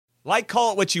Like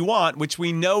Call It What You Want, which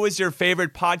we know is your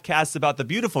favorite podcast about the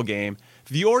beautiful game,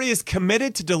 Vuori is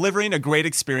committed to delivering a great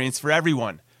experience for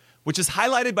everyone, which is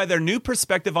highlighted by their new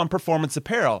perspective on performance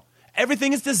apparel.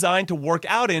 Everything is designed to work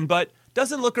out in, but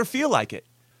doesn't look or feel like it.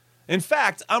 In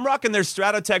fact, I'm rocking their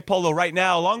Stratotech polo right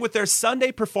now, along with their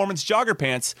Sunday Performance jogger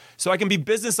pants, so I can be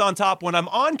business on top when I'm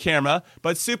on camera,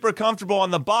 but super comfortable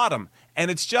on the bottom. And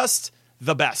it's just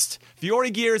the best.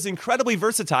 Vuori gear is incredibly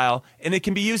versatile, and it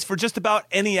can be used for just about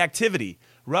any activity.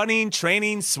 Running,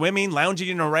 training, swimming,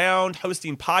 lounging around,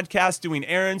 hosting podcasts, doing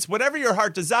errands, whatever your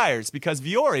heart desires, because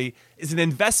Vuori is an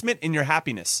investment in your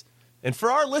happiness. And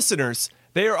for our listeners,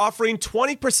 they are offering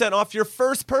 20% off your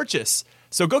first purchase.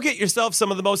 So go get yourself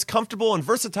some of the most comfortable and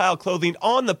versatile clothing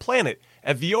on the planet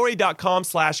at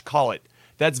vuori.com/callit.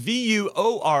 That's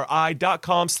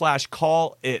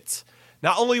VUORI.com/callit.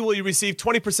 Not only will you receive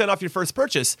 20% off your first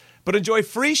purchase, but enjoy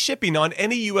free shipping on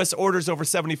any U.S. orders over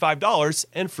 $75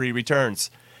 and free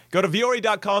returns. Go to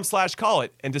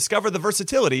vuori.com/callit and discover the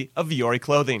versatility of Vuori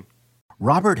clothing.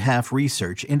 Robert Half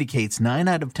research indicates 9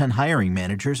 out of 10 hiring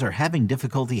managers are having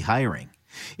difficulty hiring.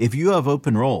 If you have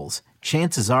open roles,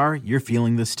 chances are you're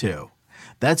feeling this too.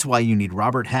 That's why you need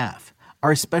Robert Half.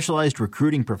 Our specialized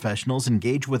recruiting professionals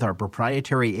engage with our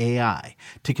proprietary AI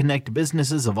to connect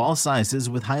businesses of all sizes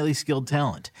with highly skilled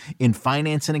talent in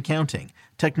finance and accounting,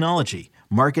 technology,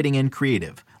 marketing and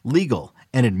creative, legal,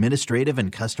 and administrative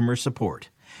and customer support.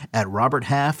 At Robert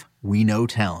Half, we know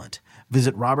talent.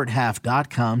 Visit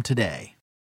roberthalf.com today.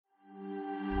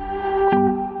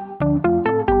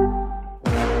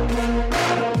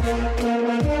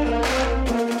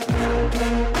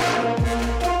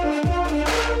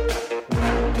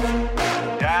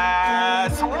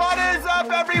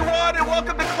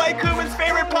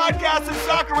 Podcast in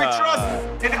soccer we trust.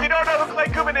 And if you don't know who Clay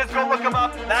Kuman is, go look him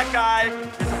up. That guy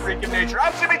is a freak of nature.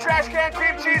 I'm Jimmy Trash Can,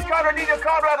 Cream Cheese, Conrad Nino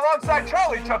Conrad, alongside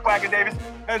Charlie Chuck Wagon Davis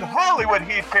and Hollywood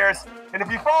Heath Pierce. And if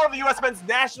you follow the U.S. men's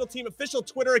national team official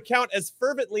Twitter account as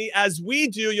fervently as we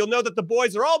do, you'll know that the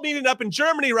boys are all meeting up in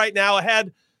Germany right now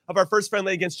ahead of our first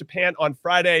friendly against Japan on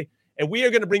Friday. And we are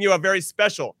going to bring you a very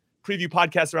special preview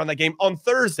podcast around that game on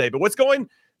Thursday. But what's going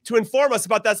to inform us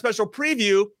about that special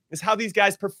preview is how these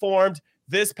guys performed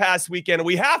this past weekend. And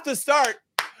we have to start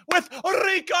with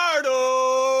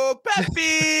Ricardo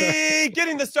Pepi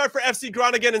getting the start for FC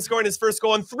Groningen and scoring his first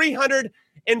goal in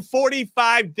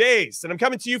 345 days. And I'm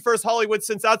coming to you first, Hollywood,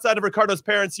 since outside of Ricardo's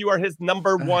parents, you are his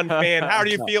number one fan. How are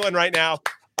you feeling right now?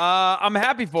 I'm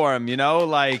happy for him,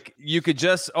 like you could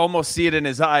just almost see it in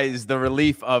his eyes, the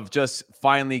relief of just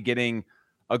finally getting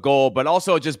a goal, but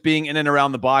also just being in and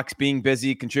around the box, being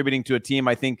busy, contributing to a team.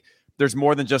 I think there's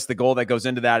more than just the goal that goes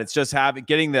into that. It's just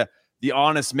getting the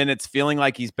honest minutes, feeling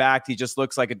like he's back. He just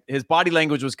looks like his body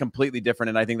language was completely different.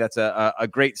 And I think that's a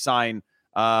great sign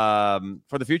for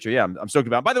the future. Yeah, I'm stoked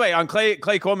about it. By the way, on Clay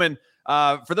Coleman,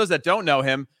 for those that don't know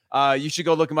him, you should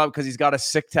go look him up because he's got a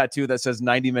sick tattoo that says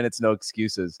 90 minutes, no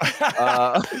excuses. Clay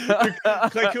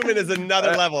Koeman is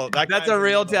another level. That's a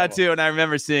real tattoo. Level. And I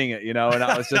remember seeing it, and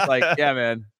I was just like, yeah,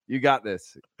 man. You got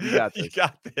this. You got this.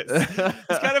 It's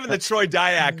kind of in the Troy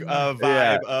Dyack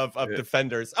vibe of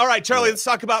defenders. All right, Charlie, let's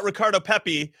talk about Ricardo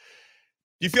Pepi. Do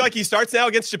you feel like he starts now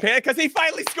against Japan? Because he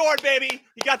finally scored, baby.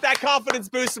 He got that confidence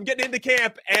boost from getting into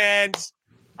camp. And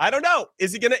I don't know. Are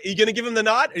you gonna give him the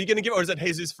nod? Or is it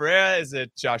Jesus Ferreira? Is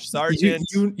it Josh Sargent?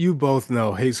 You both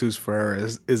know Jesus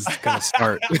Ferreira is gonna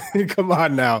start. Come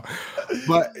on now.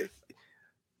 But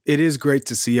it is great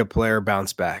to see a player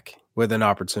bounce back with an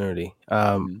opportunity.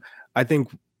 I think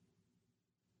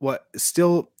what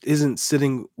still isn't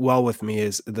sitting well with me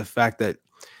is the fact that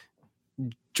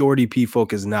Jordy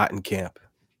Pefok is not in camp.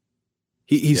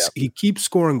 He keeps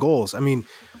scoring goals. I mean,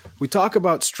 we talk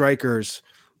about strikers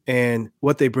and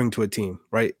what they bring to a team,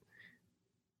 right?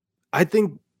 I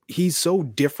think he's so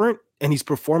different and he's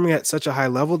performing at such a high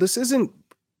level. This isn't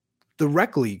the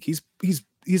rec league. He's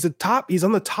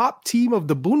on the top team of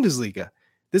the Bundesliga.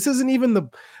 This isn't even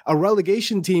a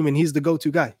relegation team and he's the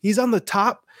go-to guy. He's on the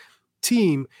top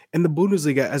team in the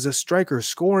Bundesliga as a striker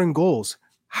scoring goals.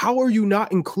 How are you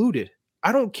not included?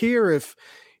 I don't care if,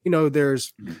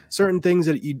 there's certain things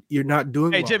that you're not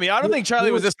doing. Hey, Jimmy, I don't think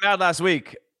Charlie was this mad last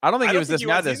week. I don't think he was this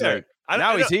mad this week.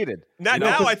 Now he's heated. Now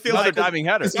I feel like diving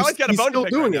header. Now he's got a bone to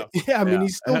pick doing right it. Yeah, I mean,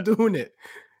 he's still doing it.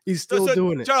 He's still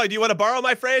doing it. Charlie, do you want to borrow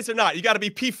my phrase or not? You got to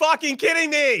be P-fucking kidding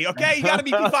me, okay? You got to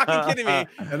be P-fucking kidding me.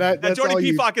 That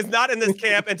Jordy Pefok is not in this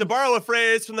camp. And to borrow a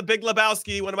phrase from The Big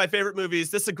Lebowski, one of my favorite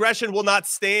movies, this aggression will not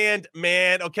stand,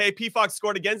 man, okay? Pefok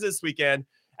scored again this weekend.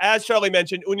 As Charlie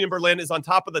mentioned, Union Berlin is on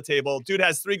top of the table. Dude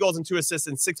has 3 goals and 2 assists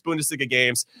in 6 Bundesliga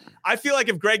games. I feel like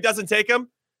if Greg doesn't take him,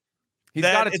 he's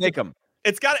got to take him.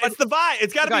 It's the vibe.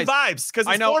 It's got to be vibes because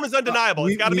his form is undeniable.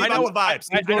 It's got to be about the vibes.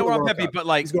 I know we're on Pepi, but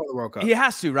like he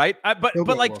has to, right?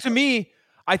 But like to me,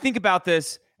 I think about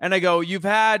this and I go, you've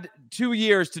had 2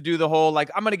 years to do the whole like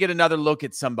I'm going to get another look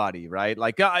at somebody, right?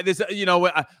 Like this,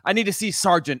 I need to see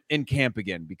Sargent in camp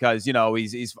again because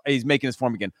he's making his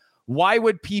form again. Why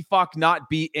would Pefok not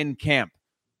be in camp?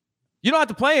 You don't have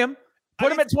to play him.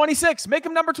 Put him at 26. Make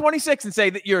him number 26 and say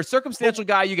that you're a circumstantial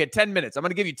guy. You get 10 minutes. I'm going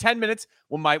to give you 10 minutes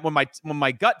when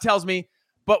my gut tells me.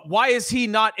 But why is he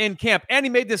not in camp? And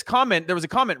he made this comment. There was a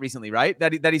comment recently, right,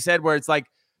 that he said where it's like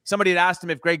somebody had asked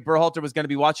him if Greg Berhalter was going to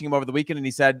be watching him over the weekend, and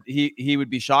he said he would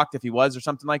be shocked if he was or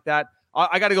something like that.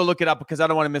 I got to go look it up because I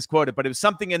don't want to misquote it, but it was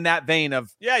something in that vein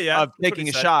of taking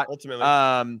a shot ultimately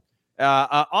on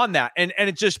that, and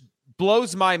it just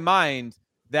blows my mind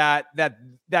that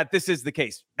this is the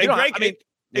case. And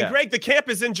Greg, the camp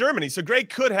is in Germany, so Greg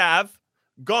could have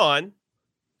gone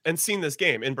and seen this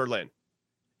game in Berlin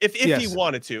if he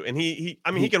wanted to, and he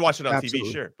could watch it on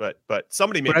TV, sure, but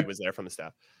somebody maybe was there from the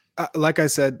staff. Like I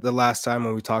said the last time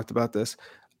when we talked about this,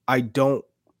 I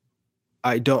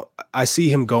see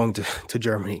him going to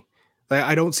Germany. Like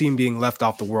I don't see him being left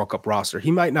off the World Cup roster.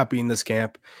 He might not be in this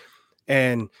camp,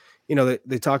 and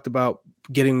they talked about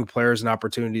getting players an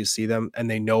opportunity to see them, and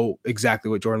they know exactly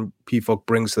what Jordan Pefok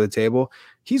brings to the table.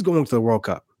 He's going to the World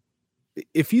Cup.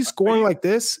 If he's scoring like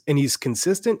this and he's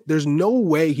consistent, there's no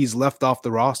way he's left off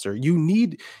the roster. You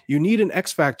need an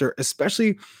X factor,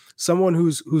 especially someone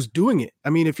who's doing it. I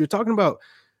mean, if you're talking about,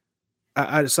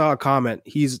 I saw a comment,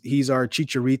 he's our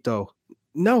Chicharito.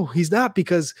 No, he's not,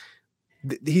 because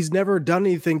he's never done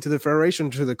anything to the federation,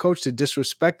 to the coach, to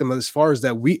disrespect them as far as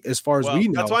we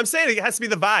know. That's why I'm saying it has to be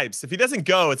the vibes. If he doesn't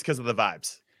go, it's because of the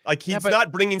vibes. Like he's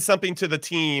not bringing something to the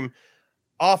team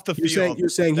off the field. You're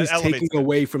saying he's taking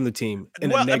away from the team.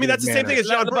 Well, I mean, that's the same thing as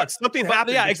John Brooks. Something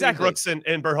happened between Brooks and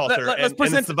Berhalter, and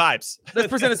it's the vibes. Let's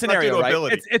present a scenario,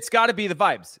 right? It's got to be the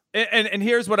vibes. And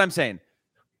here's what I'm saying.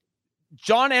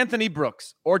 John Anthony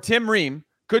Brooks or Tim Ream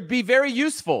could be very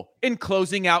useful in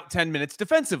closing out 10 minutes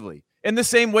defensively, in the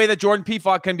same way that Jordan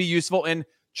Pefok can be useful in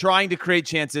trying to create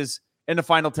chances in the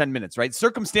final 10 minutes, right?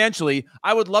 Circumstantially,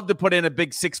 I would love to put in a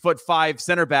big 6'5"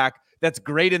 center back that's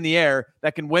great in the air,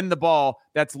 that can win the ball,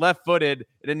 that's left-footed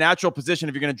in a natural position.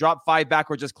 If you're going to drop 5 back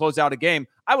or just close out a game,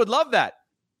 I would love that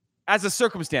as a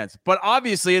circumstance. But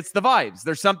obviously, it's the vibes.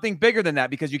 There's something bigger than that,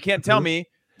 because you can't tell me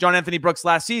John Anthony Brooks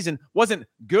last season wasn't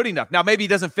good enough. Now, maybe he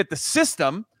doesn't fit the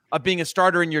system of being a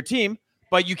starter in your team,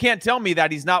 but you can't tell me that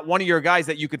he's not one of your guys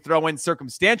that you could throw in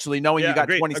circumstantially, knowing you got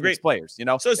 26 players.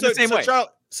 So the same way.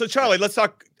 Charlie, let's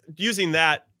talk using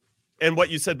that and what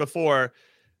you said before.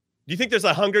 Do you think there's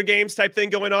a Hunger Games type thing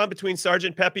going on between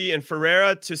Sargent, Pepi, and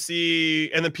Ferreira to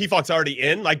see, and then Pefok's already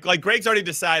in? Like Greg's already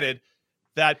decided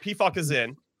that Pefok is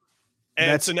in,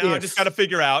 and so now I just got to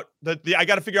figure out I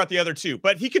got to figure out the other two.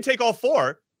 But he could take all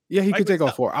 4. Yeah, he could take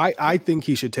all 4. I think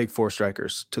he should take 4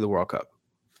 strikers to the World Cup.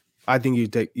 I think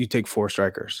you take 4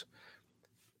 strikers.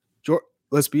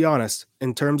 Let's be honest.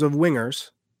 In terms of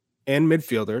wingers and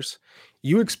midfielders,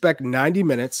 you expect 90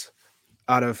 minutes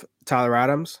out of Tyler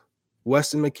Adams,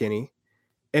 Weston McKennie,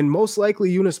 and most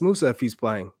likely Yunus Musa if he's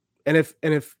playing. And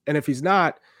if he's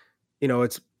not,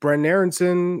 it's Brent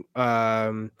Aronson.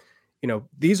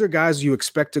 These are guys you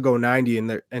expect to go 90,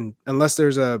 and unless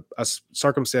there's a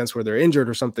circumstance where they're injured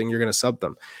or something, you're going to sub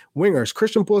them. Wingers,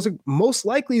 Christian Pulisic most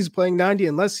likely is playing 90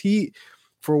 unless he,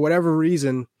 for whatever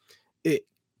reason, it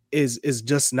is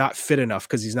just not fit enough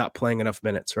because he's not playing enough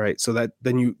minutes, right? So that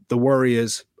then the worry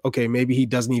is, okay, maybe he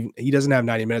doesn't have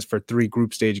 90 minutes for 3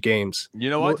 group stage games. You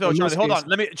know what, though, Charlie? Hold on.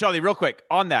 Charlie, real quick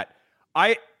on that.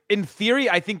 In theory,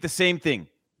 I think the same thing.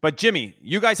 But Jimmy,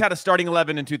 you guys had a starting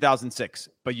 11 in 2006,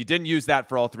 but you didn't use that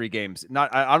for all 3 games.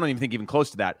 I don't even think even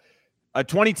close to that.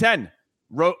 2010,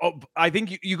 I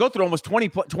think you go through almost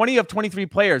 20 of 23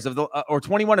 players or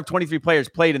 21 of 23 players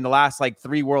played in the last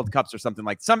 3 World Cups or something,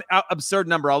 like some absurd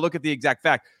number. I'll look at the exact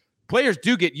fact. Players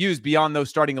do get used beyond those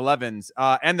starting 11s,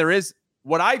 and there is,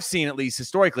 what I've seen at least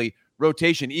historically,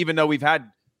 rotation. Even though we've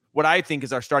had what I think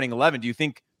is our starting 11, do you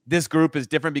think this group is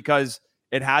different because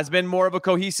it has been more of a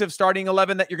cohesive starting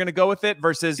 11 that you're going to go with it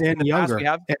versus in the younger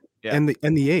past we have?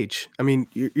 And the age. I mean,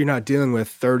 you're not dealing with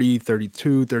 30,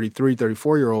 32, 33,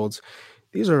 34-year-olds.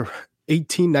 These are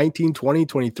 18, 19, 20,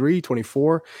 23,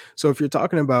 24. So if you're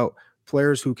talking about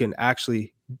players who can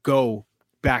actually go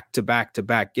back to back to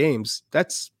back games,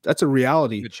 that's a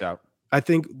reality. Good shout. I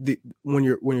think when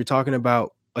you're talking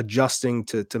about adjusting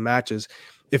to matches,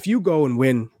 if you go and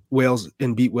win Wales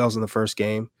and beat Wales in the first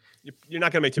game, you're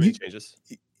not going to make too many changes.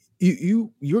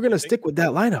 You're going to stick with that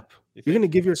lineup. You're going to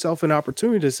give yourself an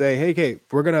opportunity to say, hey,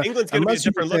 we're going to, England's going to be a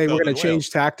different look, we're though, going to than change Wales.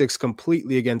 tactics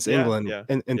completely against England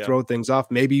and throw things off.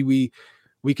 Maybe we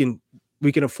can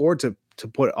afford to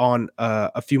put on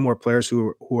a few more players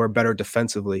who are better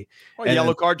defensively. Well,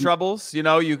 yellow card troubles,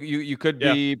 you could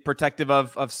be protective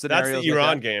of scenarios. That's the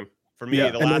Iran game. For me,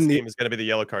 the last game is going to be the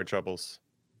yellow card troubles.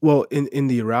 Well, in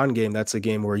the Iran game, that's a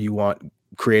game where you want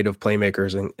creative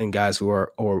playmakers and guys who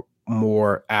are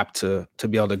more apt to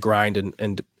be able to grind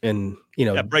and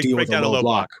break deal with down a low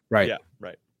block. Right. Yeah,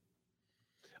 right.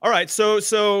 All right.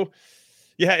 So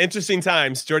interesting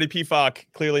times. Jordy Pefok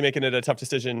clearly making it a tough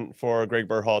decision for Greg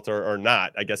Berhalter or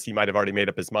not. I guess he might have already made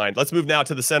up his mind. Let's move now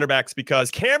to the center backs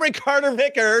because Cameron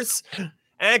Carter-Vickers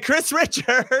and Chris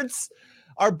Richards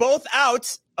are both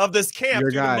out of this camp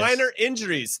due to minor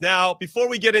injuries. Now, before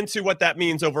we get into what that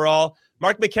means overall,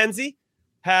 Mark McKenzie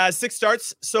has 6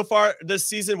 starts so far this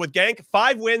season with Genk,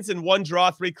 5 wins and 1 draw,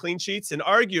 3 clean sheets, and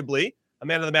arguably a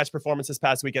man of the match performance this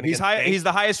past weekend. He's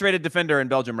the highest rated defender in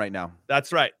Belgium right now.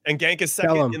 That's right. And Genk is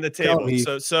second in the table.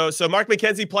 So Mark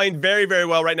McKenzie playing very, very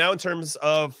well right now in terms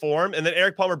of form. And then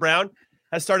Eric Palmer-Brown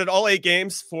has started all 8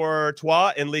 games for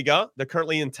Troyes in Liga. They're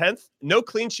currently in 10th. No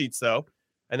clean sheets, though.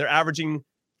 And they're averaging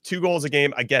 2 goals a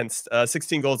game against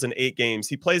 16 goals in 8 games.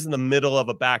 He plays in the middle of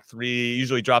a back 3,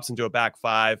 usually drops into a back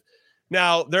 5.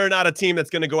 Now, they're not a team that's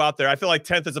going to go out there. I feel like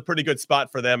 10th is a pretty good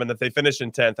spot for them. And if they finish in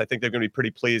 10th, I think they're going to be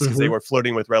pretty pleased because they were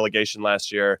flirting with relegation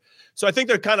last year. So I think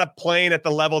they're kind of playing at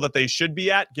the level that they should be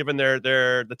at, given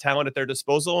the talent at their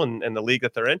disposal and the league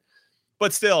that they're in.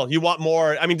 But still, you want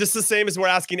more. I mean, just the same as we're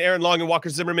asking Aaron Long and Walker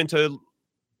Zimmerman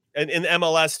in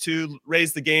MLS to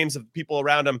raise the games of people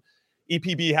around them.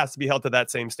 EPB has to be held to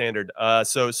that same standard.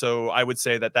 So I would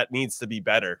say that needs to be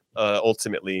better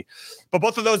ultimately. But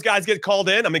both of those guys get called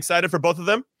in. I'm excited for both of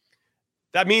them.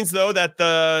 That means, though, that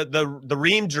the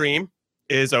Ream dream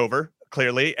is over,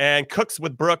 clearly. And Cooks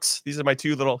with Brooks, these are my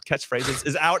 2 little catchphrases,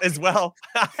 is out as well.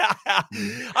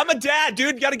 I'm a dad,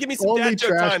 dude. Got to give me some dad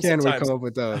joke time sometimes. We come up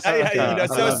with those.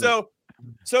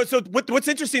 So what's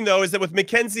interesting, though, is that with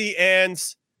McKenzie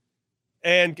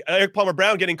and Eric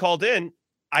Palmer-Brown getting called in,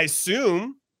 I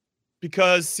assume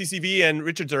because CCV and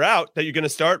Richards are out that you're going to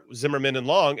start Zimmerman and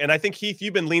Long. And I think, Heath,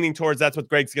 you've been leaning towards that's what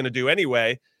Greg's going to do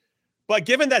anyway. But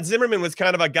given that Zimmerman was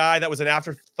kind of a guy that was an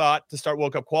afterthought to start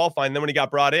World Cup qualifying, then when he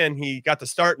got brought in, he got to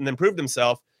start and then proved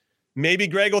himself. Maybe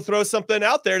Greg will throw something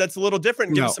out there that's a little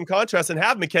different and give us some contrast and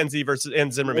have McKenzie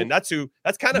and Zimmerman. That's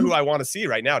kind of who I want to see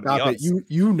right now, to be honest.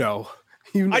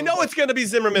 I know it's going to be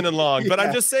Zimmerman and Long, but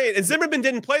I'm just saying. And Zimmerman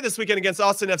didn't play this weekend against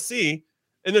Austin FC.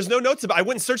 And there's no notes about. I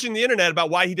went searching the internet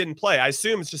about why he didn't play. I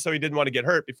assume it's just so he didn't want to get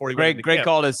hurt before he went. Greg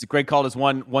called us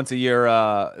once a year.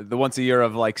 The once a year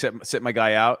of like sit my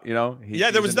guy out.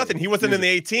 There was nothing. He wasn't in the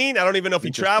 18. I don't even know if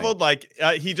he traveled.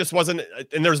 He just wasn't.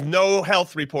 And there's no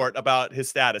health report about his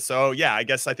status. So yeah, I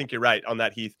think you're right on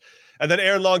that, Heath. And then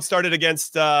Aaron Long started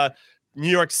against New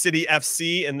York City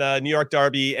FC in the New York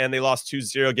Derby, and they lost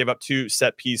 2-0. Gave up 2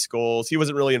 set piece goals. He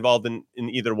wasn't really involved in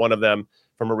either one of them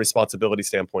from a responsibility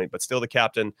standpoint, but still the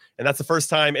captain. And that's the first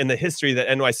time in the history that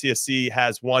NYCFC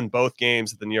has won both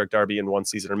games at the New York Derby in one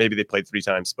season, or maybe they played 3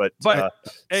 times. But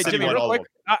hey, Jimmy, real quick,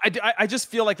 I just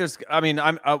feel like there's. I mean,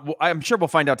 I'm sure we'll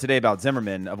find out today about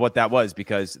Zimmerman of what that was,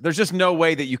 because there's just no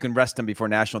way that you can rest him before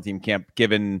national team camp.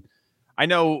 Given, I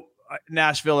know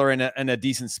Nashville are in a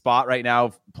decent spot right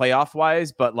now, playoff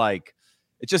wise, but like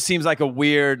it just seems like a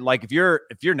weird. Like if you're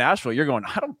Nashville, you're going.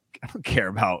 I don't care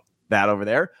about that over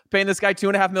there. Paying this guy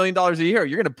 $2.5 million a year.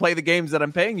 You're going to play the games that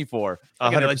I'm paying you for.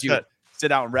 I'm going to let you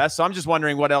sit out and rest. So I'm just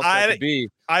wondering what else that could be.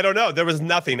 I don't know. There was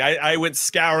nothing. I went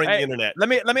scouring the internet. Let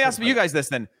me ask you guys this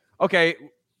then. Okay,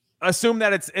 assume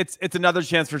that it's another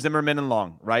chance for Zimmerman and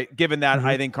Long, right? Given that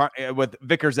I think with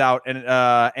Vickers out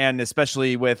and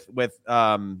especially with Richards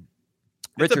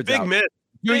it's a big out. miss.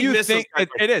 Do you think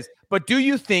it is? But do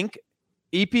you think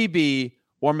EPB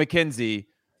or McKenzie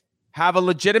have a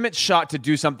legitimate shot to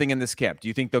do something in this camp? Do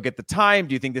you think they'll get the time?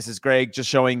 Do you think this is Greg just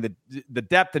showing the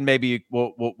depth and maybe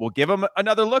we'll give them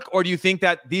another look? Or do you think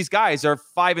that these guys are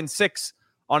 5 and 6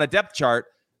 on a depth chart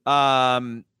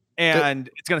and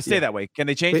it's going to stay that way? Can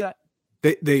they change that?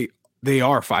 They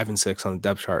are 5 and 6 on the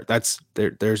depth chart.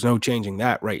 There's no changing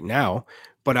that right now.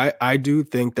 But I do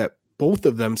think that both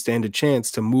of them stand a chance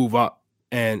to move up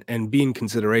and be in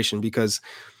consideration, because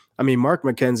I mean, Mark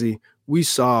McKenzie, we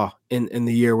saw in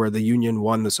the year where the Union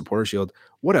won the Supporter Shield,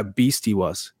 what a beast he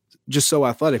was. Just so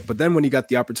athletic. But then when he got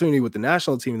the opportunity with the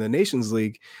national team in the Nations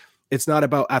League, it's not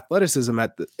about athleticism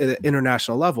at the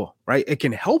international level, right? It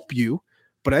can help you,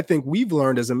 But I think we've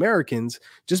learned as Americans,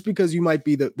 just because you might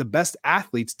be the best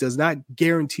athletes does not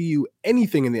guarantee you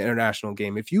anything in the international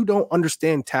game. If you don't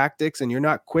understand tactics and you're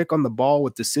not quick on the ball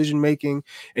with decision making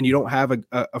and you don't have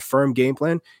a firm game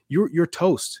plan, you're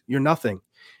toast. You're nothing.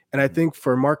 And I think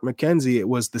for Mark McKenzie, it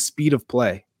was the speed of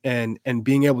play and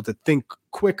being able to think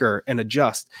quicker and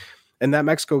adjust. In that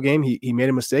Mexico game, he made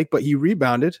a mistake, but he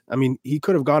rebounded. I mean, he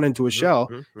could have gone into a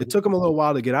shell. It took him a little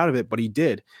while to get out of it, but he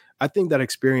did. I think that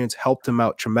experience helped him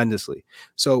out tremendously.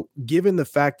 So given the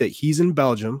fact that he's in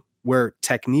Belgium, where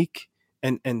technique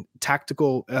and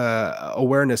tactical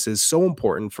awareness is so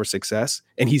important for success,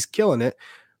 and he's killing it,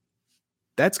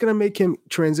 that's going to make him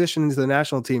transition into the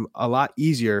national team a lot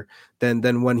easier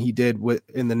than when he did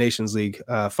in the Nations League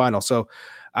final. So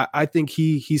I think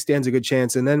he stands a good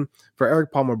chance. And then for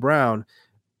Eric Palmer-Brown,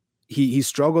 he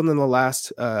struggled in the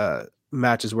last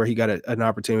matches where he got an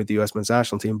opportunity with the U.S. men's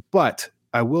national team. But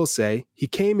I will say he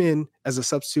came in as a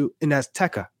substitute in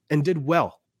Azteca and did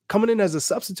well. Coming in as a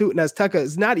substitute in Azteca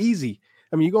is not easy.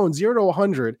 I mean, you're going 0 to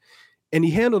 100, and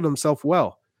he handled himself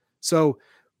well. So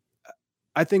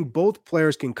I think both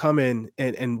players can come in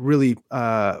and really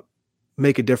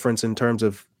make a difference in terms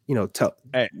of,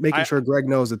 making sure Greg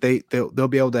knows that they'll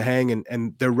be able to hang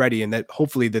and they're ready, and that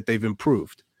hopefully that they've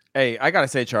improved. Hey, I gotta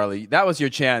say, Charlie, that was your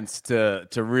chance to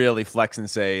really flex and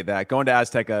say that going to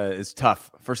Azteca is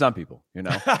tough for some people.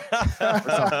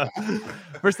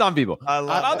 For some people.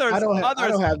 Others, I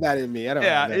don't have that in me.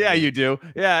 Yeah, you do.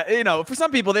 Yeah, for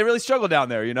some people they really struggle down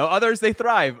there. Others they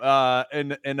thrive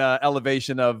in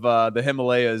elevation of the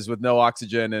Himalayas with no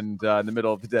oxygen and in the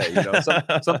middle of the day.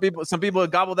 Some people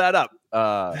gobble that up.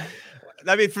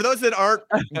 I mean, for those that aren't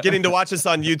getting to watch this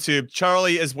on YouTube,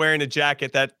 Charlie is wearing a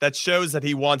jacket that shows that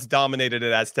he once dominated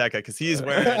at Azteca, because he's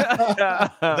wearing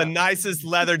the nicest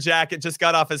leather jacket, just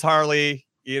got off his Harley.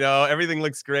 Everything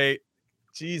looks great.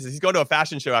 Jesus, he's going to a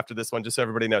fashion show after this one, just so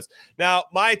everybody knows. Now,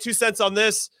 my 2 cents on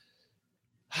this,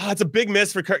 it's a big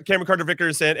miss for Cameron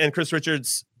Carter-Vickers and Chris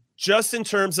Richards, just in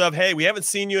terms of, hey, we haven't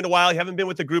seen you in a while. You haven't been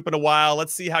with the group in a while.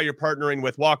 Let's see how you're partnering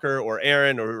with Walker or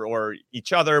Aaron or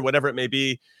each other, whatever it may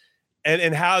be.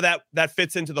 And how that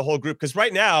fits into the whole group. Because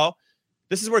right now,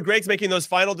 this is where Greg's making those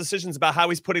final decisions about how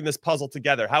he's putting this puzzle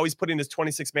together, how he's putting his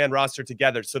 26-man roster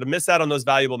together. So to miss out on those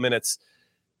valuable minutes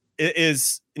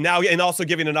is now, and also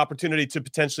giving an opportunity to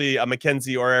potentially a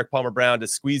McKenzie or Eric Palmer-Brown to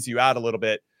squeeze you out a little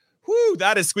bit. Whoo,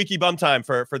 that is squeaky bum time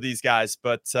for these guys.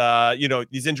 But,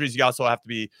 these injuries, you also have to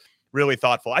be really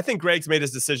thoughtful. I think Greg's made his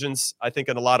decisions, I think,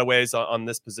 in a lot of ways on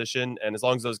this position. And as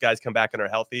long as those guys come back and are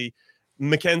healthy,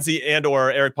 McKenzie and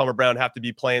or Eric Palmer-Brown have to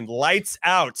be playing lights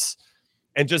out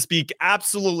and just be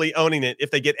absolutely owning it if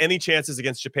they get any chances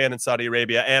against Japan and Saudi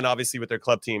Arabia, and obviously with their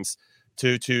club teams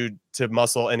to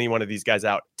muscle any one of these guys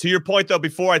out. To your point, though,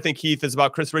 before, I think, Heath, is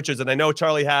about Chris Richards, and I know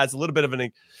Charlie has a little bit of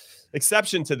an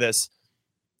exception to this.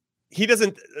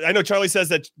 I know Charlie says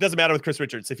that it doesn't matter with Chris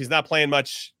Richards. If he's not playing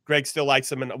much, Greg still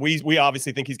likes him, and we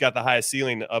obviously think he's got the highest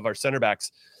ceiling of our center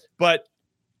backs. But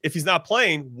if he's not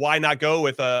playing, why not go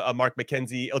with a Mark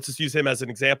McKenzie? Let's just use him as an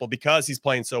example, because he's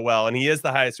playing so well, and he is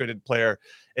the highest rated player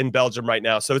in Belgium right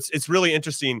now. So it's really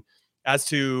interesting as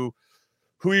to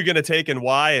who you're going to take and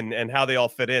why and how they all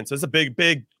fit in. So it's a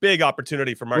big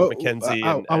opportunity for Mark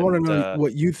McKenzie. I want to know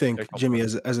what you think, Jimmy,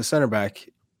 as a center back.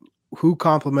 Who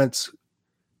complements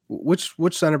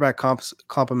which center back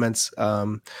complements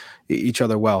each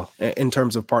other well in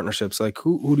terms of partnerships? Like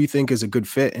who do you think is a good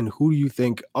fit, and who do you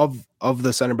think of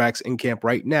the center backs in camp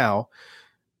right now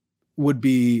would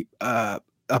be a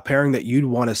pairing that you'd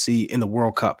want to see in the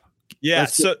World Cup? Yeah,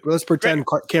 let's pretend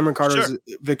Cameron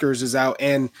Carter-Vickers is out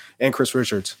and Chris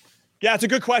Richards. Yeah, it's a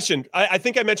good question. I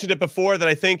think I mentioned it before that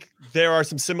I think there are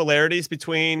some similarities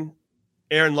between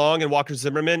Aaron Long and Walker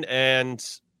Zimmerman, and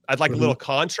I'd like a little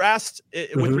contrast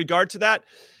with regard to that.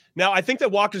 Now, I think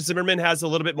that Walker Zimmerman has a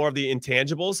little bit more of the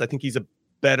intangibles. I think he's a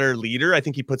better leader. I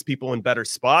think he puts people in better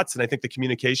spots, and I think the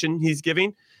communication he's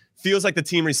giving feels like the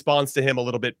team responds to him a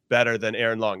little bit better than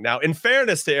Aaron Long. Now, in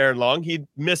fairness to Aaron Long, he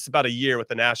missed about a year with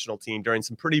the national team during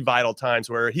some pretty vital times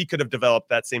where he could have developed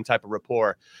that same type of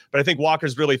rapport. But I think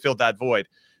Walker's really filled that void.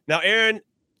 Now, Aaron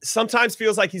sometimes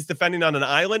feels like he's defending on an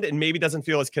island and maybe doesn't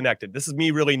feel as connected. This is me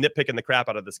really nitpicking the crap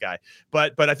out of this guy.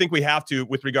 But I think we have to,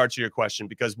 with regard to your question,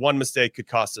 because one mistake could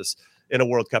cost us in a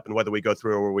World Cup and whether we go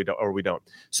through or we don't.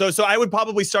 So I would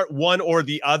probably start one or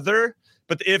the other.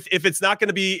 But if it's not going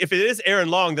to be, if it is Aaron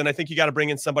Long, then I think you got to bring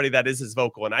in somebody that is as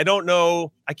vocal. And I don't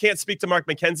know, I can't speak to Mark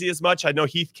McKenzie as much. I know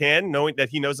Heath can, knowing that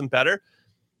he knows him better.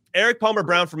 Eric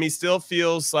Palmer-Brown for me still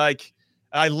feels like,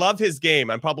 I love his game.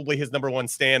 I'm probably his number one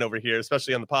stan over here,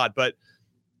 especially on the pod. But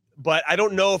but I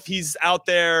don't know if he's out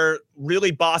there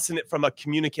really bossing it from a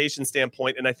communication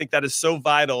standpoint. And I think that is so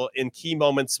vital in key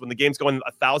moments when the game's going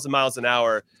 1,000 miles an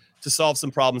hour to solve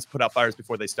some problems, put out fires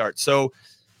before they start. So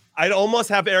I'd almost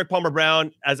have Eric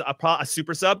Palmer-Brown as a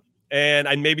super sub, and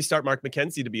I'd maybe start Mark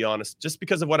McKenzie, to be honest, just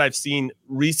because of what I've seen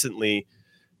recently.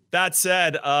 That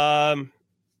said,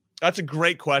 that's a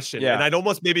great question. Yeah. And I'd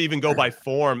almost maybe even go by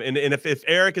form. And if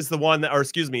Eric is the one that, or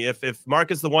excuse me, if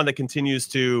Mark is the one that continues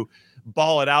to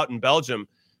ball it out in Belgium,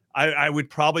 I would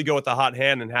probably go with the hot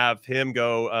hand and have him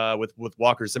go with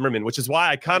Walker Zimmerman, which is why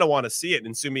I kind of want to see it,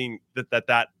 assuming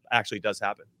that actually does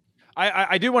happen.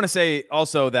 I do want to say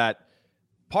also that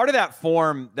part of that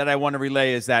form that I want to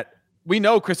relay is that we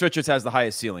know Chris Richards has the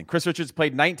highest ceiling. Chris Richards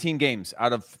played 19 games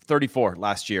out of 34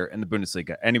 last year in the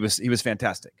Bundesliga, and he was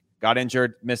fantastic. Got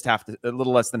injured, missed a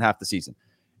little less than half the season.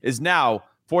 Is now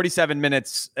 47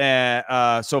 minutes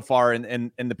so far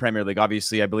in the Premier League.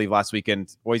 Obviously, I believe last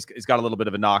weekend he's got a little bit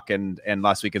of a knock, and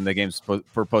last weekend the games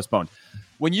were postponed.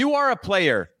 When you are a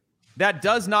player that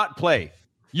does not play,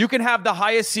 you can have the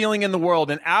highest ceiling in the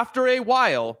world, and after a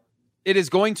while, it is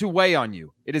going to weigh on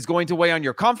you. It is going to weigh on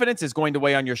your confidence. It's going to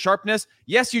weigh on your sharpness.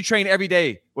 Yes, you train every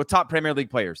day with top Premier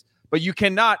League players, but you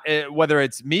cannot, whether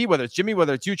it's me, whether it's Jimmy,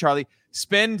 whether it's you, Charlie,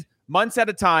 spend months at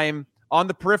a time on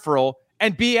the peripheral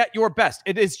and be at your best.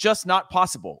 It is just not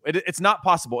possible. It's not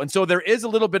possible. And so there is a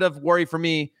little bit of worry for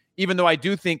me, even though I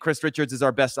do think Chris Richards is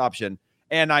our best option.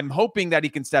 And I'm hoping that he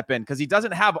can step in because he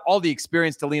doesn't have all the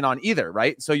experience to lean on either,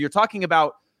 right? So you're talking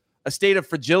about a state of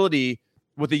fragility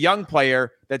with a young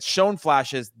player that's shown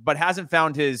flashes, but hasn't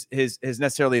found his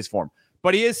necessarily his form.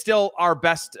 But he is still our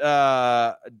best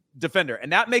defender.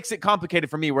 And that makes it complicated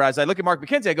for me. Whereas I look at Mark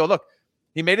McKenzie, I go, look,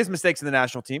 he made his mistakes in the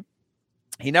national team.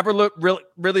 He never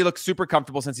really looked super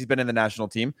comfortable since he's been in the national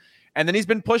team. And then he's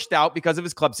been pushed out because of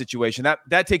his club situation.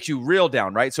 That takes you real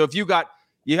down, right? So if you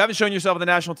haven't shown yourself in the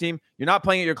national team, you're not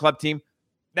playing at your club team,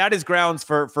 that is grounds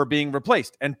for being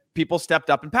replaced. And people stepped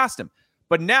up and passed him.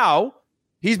 But now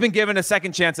he's been given a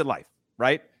second chance at life,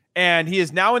 right? And he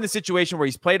is now in the situation where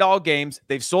he's played all games.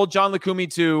 They've sold John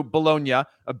Lukumi to Bologna,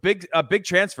 a big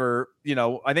transfer,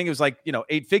 I think it was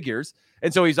 8 figures.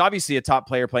 And so he's obviously a top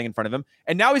player playing in front of him.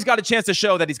 And now he's got a chance to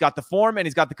show that he's got the form and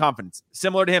he's got the confidence.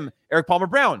 Similar to him, Eric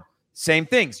Palmer-Brown, same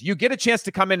things. You get a chance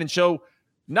to come in and show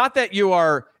not that you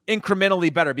are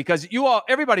incrementally better, because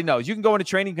everybody knows you can go into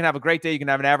training, you can have a great day, you can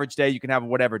have an average day, you can have a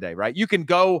whatever day, right? You can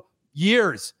go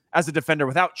years as a defender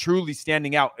without truly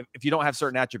standing out if you don't have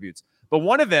certain attributes. But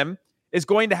one of them is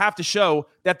going to have to show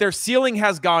that their ceiling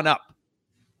has gone up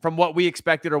from what we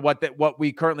expected or what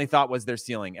we currently thought was their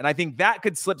ceiling. And I think that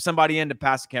could slip somebody in to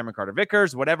pass Cameron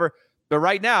Carter-Vickers, whatever. But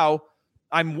right now,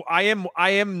 I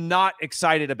am not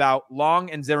excited about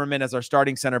Long and Zimmerman as our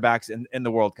starting center backs in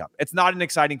the World Cup. It's not an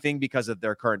exciting thing because of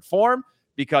their current form,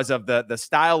 because of the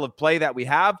style of play that we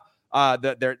have,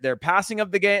 their passing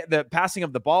of the game, the passing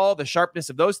of the ball, the sharpness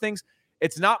of those things.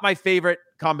 It's not my favorite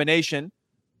combination.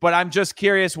 But I'm just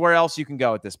curious where else you can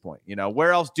go at this point.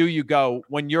 Where else do you go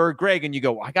when you're Greg and you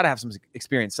go, I got to have some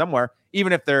experience somewhere,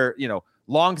 even if they're,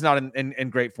 Long's not in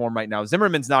great form right now.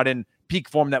 Zimmerman's not in peak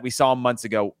form that we saw months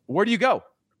ago. Where do you go?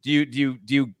 Do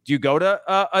you go to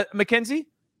McKenzie?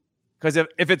 Because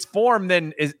if it's form,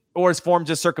 or is form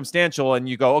just circumstantial and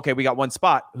you go, okay, we got one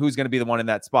spot. Who's going to be the one in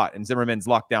that spot? And Zimmerman's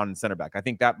locked down in center back. I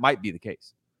think that might be the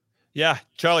case. Yeah,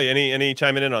 Charlie, any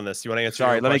chiming in on this? You want to answer?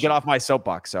 Sorry, let me get off my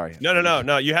soapbox. Sorry.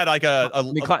 No. You had like let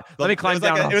me climb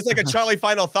down. It was like a Charlie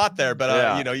final thought there,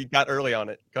 but you got early on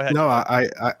it. Go ahead. No,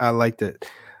 I liked it.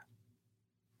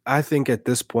 I think at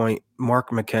this point, Mark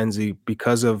McKenzie,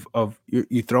 because of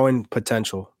you throw in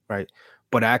potential, right?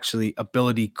 But actually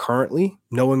ability currently,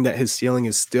 knowing that his ceiling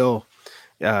is still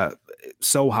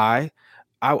so high,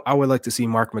 I would like to see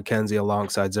Mark McKenzie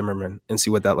alongside Zimmerman and see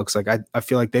what that looks like. I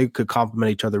feel like they could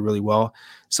complement each other really well,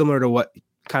 similar to what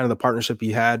kind of the partnership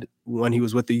he had when he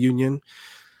was with the Union.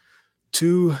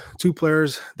 Two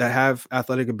players that have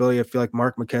athletic ability. I feel like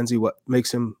Mark McKenzie, what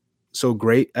makes him so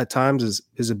great at times is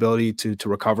his ability to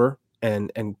recover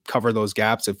and cover those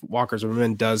gaps. If Walker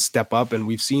Zimmerman does step up, and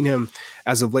we've seen him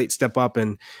as of late step up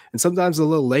and sometimes a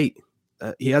little late.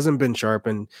 He hasn't been sharp,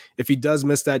 and if he does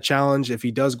miss that challenge, if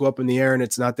he does go up in the air and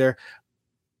it's not there,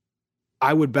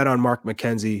 I would bet on Mark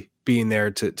McKenzie being there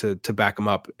to back him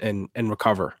up and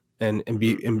recover and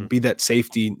be that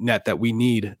safety net that we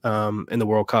need in the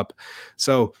World Cup.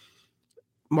 So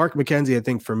Mark McKenzie, I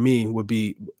think for me, would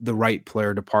be the right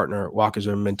player to partner Walker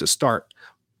Zimmerman to start.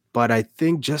 But I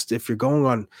think just if you're going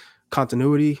on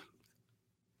continuity,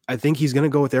 I think he's going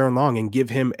to go with Aaron Long and give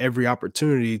him every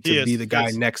opportunity to be the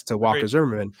guy next to Walker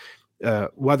Zimmerman.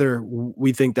 Whether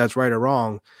we think that's right or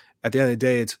wrong, at the end of the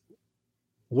day, it's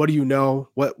what do you know?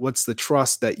 What's the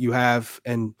trust that you have?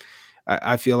 And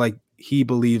I feel like he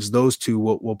believes those two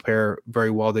will pair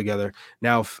very well together.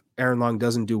 Now, if Aaron Long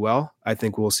doesn't do well, I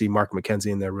think we'll see Mark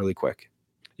McKenzie in there really quick.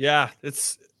 Yeah,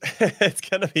 it's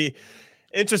going to be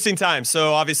interesting time.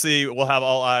 So obviously we'll have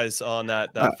all eyes on that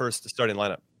first starting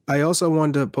lineup. I also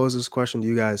wanted to pose this question to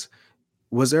you guys.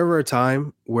 Was there ever a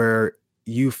time where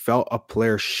you felt a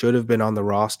player should have been on the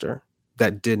roster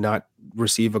that did not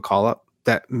receive a call-up,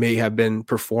 that may have been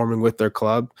performing with their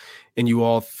club, and you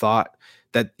all thought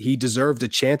that he deserved a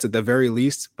chance at the very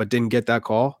least, but didn't get that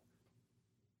call?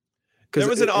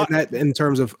 Because in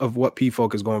terms of what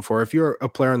Pefok is going for, if you're a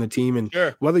player on the team and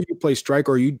whether you play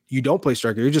striker or you don't play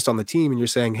striker, you're just on the team and you're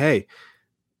saying, hey,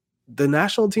 the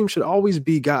national team should always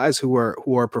be guys who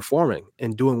are performing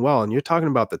and doing well. And you're talking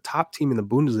about the top team in the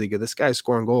Bundesliga. This guy's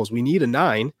scoring goals. We need a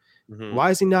 9. Mm-hmm. Why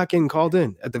is he not getting called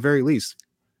in at the very least?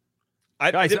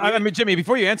 I mean, Jimmy,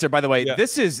 before you answer, by the way,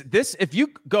 this if you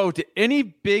go to any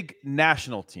big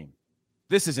national team,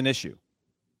 this is an issue,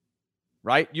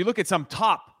 right? You look at some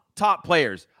top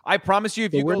players. I promise you,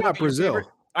 we're not Brazil.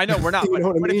 I know we're not,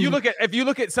 but if you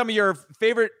look at some of your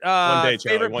favorite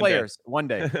players, one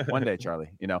day, Charlie,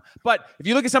 but if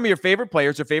you look at some of your favorite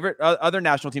players or favorite other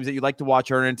national teams that you like to watch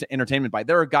or into entertainment by,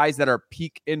 there are guys that are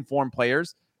peak informed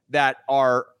players that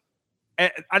are,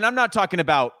 and I'm not talking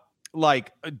about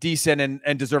like decent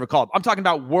and deserve a call. I'm talking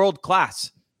about world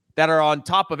class that are on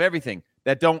top of everything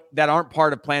that aren't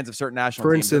part of plans of certain national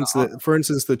teams. For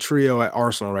instance, the trio at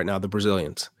Arsenal right now, the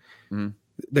Brazilians. Mm-hmm.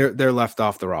 They're left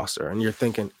off the roster, and you're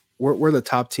thinking we're the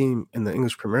top team in the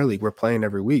English Premier League. We're playing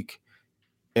every week,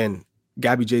 and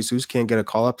Gabby Jesus can't get a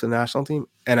call up to the national team.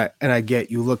 And I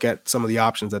get, you look at some of the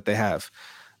options that they have.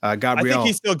 Gabriel, I think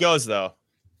he still goes though.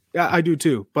 Yeah, I do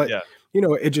too. But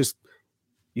it just,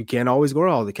 you can't always go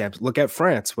to all the camps. Look at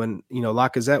France when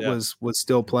Lacazette was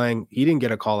still playing. He didn't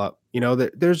get a call up.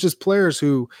 There's just players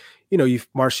who,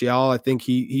 Martial. I think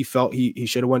he felt he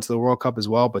should have went to the World Cup as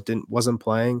well, but wasn't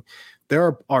playing.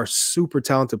 There are super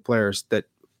talented players that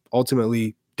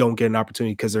ultimately don't get an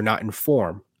opportunity because they're not in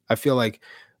form. I feel like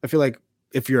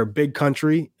if you're a big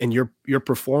country and you're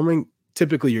performing,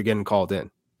 typically you're getting called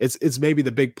in. It's maybe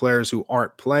the big players who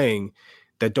aren't playing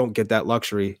that don't get that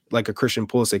luxury, like a Christian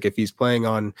Pulisic. If he's playing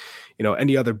on,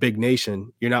 any other big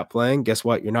nation, you're not playing. Guess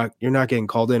what? You're not getting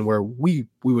called in where we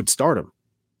would start him.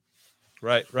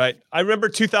 Right. I remember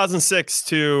 2006,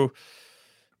 to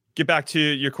get back to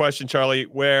your question, Charlie,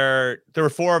 where there were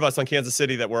 4 of us on Kansas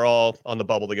City that were all on the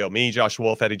bubble to go. Me, Josh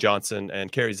Wolf, Eddie Johnson, and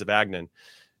Kerry Zavagnin.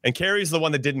 And Kerry's the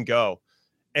one that didn't go.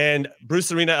 And Bruce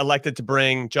Arena elected to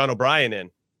bring John O'Brien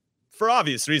in for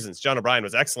obvious reasons. John O'Brien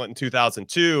was excellent in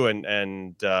 2002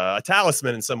 and a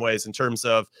talisman in some ways in terms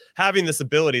of having this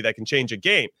ability that can change a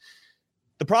game.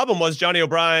 The problem was Johnny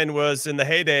O'Brien was in the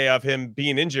heyday of him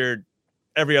being injured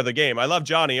every other game. I love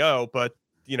Johnny O, but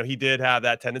he did have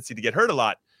that tendency to get hurt a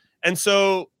lot. And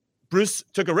so Bruce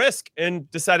took a risk and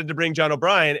decided to bring John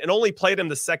O'Brien and only played him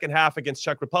the second half against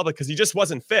Czech Republic because he just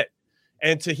wasn't fit.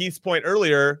 And to Heath's point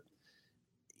earlier,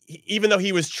 even though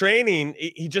he was training,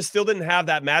 he just still didn't have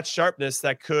that match sharpness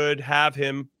that could have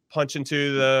him punch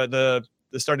into the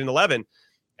starting 11.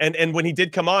 And when he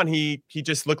did come on, he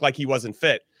just looked like he wasn't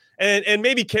fit. And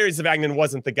maybe Kerry Zavagnin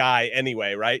wasn't the guy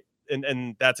anyway, right?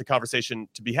 And that's a conversation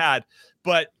to be had.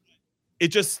 But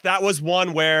that was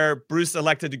one where Bruce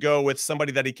elected to go with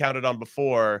somebody that he counted on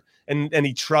before and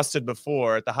he trusted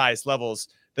before at the highest levels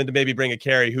than to maybe bring a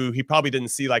Kerry who he probably didn't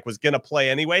see like was going to play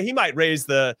anyway. He might raise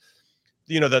the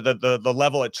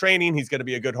level at training. He's going to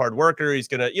be a good hard worker. He's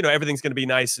going to, everything's going to be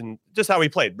nice and just how he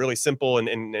played, really simple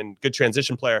and good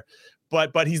transition player.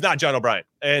 But he's not John O'Brien.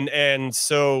 And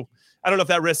so I don't know if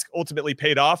that risk ultimately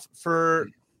paid off for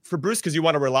Bruce, because you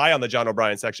want to rely on the John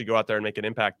O'Briens to actually go out there and make an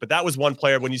impact. But that was one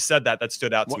player when you said that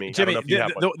stood out to me. Jimmy,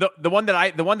 the one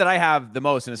that I have the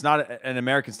most, and it's not an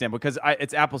American standpoint because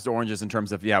it's apples to oranges in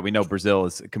terms of, we know Brazil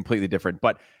is completely different,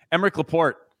 but Emerick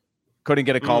Laporte couldn't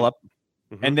get a call up.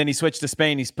 Mm-hmm. And then he switched to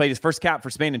Spain. He's played his first cap for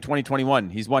Spain in 2021.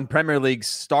 He's won Premier Leagues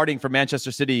starting for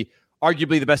Manchester City,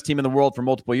 arguably the best team in the world for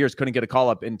multiple years. Couldn't get a call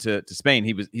up to Spain.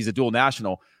 He's a dual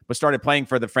national, but started playing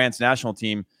for the France national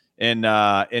team it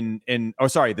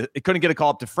couldn't get a call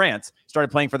up to France.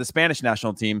 Started playing for the Spanish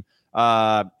national team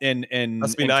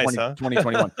Must be nice,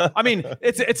 2021. I mean,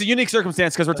 it's a unique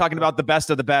circumstance because we're talking about the best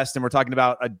of the best, and we're talking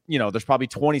about there's probably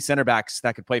 20 center backs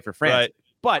that could play for France. Right.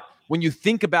 But when you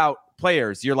think about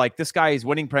players, you're like, this guy is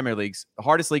winning Premier Leagues, the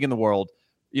hardest league in the world,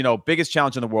 biggest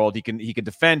challenge in the world. He can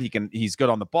defend. He's good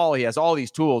on the ball. He has all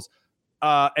these tools.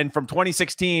 And from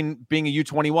 2016 being a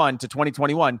U21 to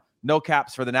 2021, no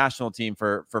caps for the national team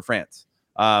for France,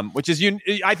 which is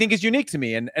I think is unique to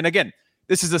me. And again,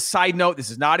 This is a side note. This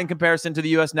is not in comparison to the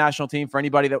U.S. national team. For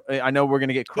anybody that I know, we're going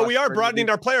to get. But we are broadening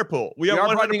our player pool. We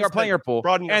are broadening our player pool.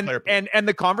 And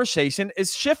the conversation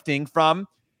is shifting from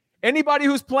anybody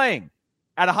who's playing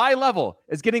at a high level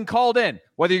is getting called in.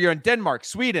 Whether you're in Denmark,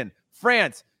 Sweden,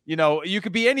 France, you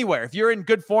could be anywhere. If you're in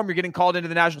good form, you're getting called into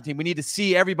the national team. We need to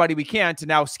see everybody we can to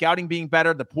now scouting being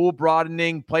better, the pool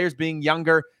broadening, players being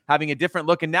younger, having a different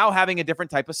look, and now having a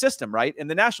different type of system, right? In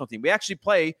the national team, we actually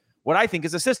play what I think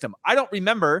is a system. I don't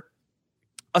remember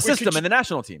a system in the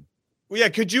national team. Well, yeah.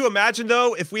 Could you imagine,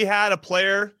 though, if we had a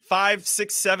player 5,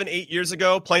 6, 7, 8 years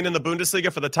ago playing in the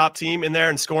Bundesliga for the top team in there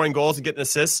and scoring goals and getting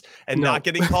assists and not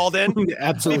getting called in?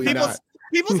 Absolutely not.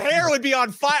 People's hair would be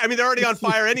on fire. I mean, they're already on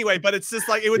fire anyway, but it's just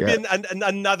like it would be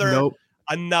another level.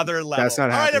 That's not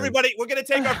happening. All right, everybody, we're going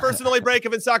to take our first and only break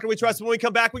of In Soccer We Trust. When we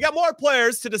come back, we got more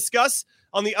players to discuss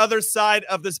on the other side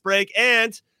of this break,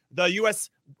 and the U.S.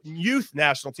 youth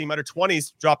national team under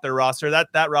 20s dropped their roster.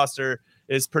 That roster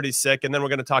is pretty sick. And then we're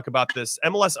going to talk about this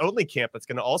MLS only camp that's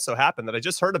going to also happen that I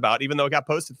just heard about, even though it got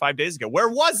posted 5 days ago. Where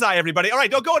was I, everybody? All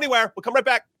right, don't go anywhere. We'll come right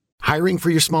back. Hiring for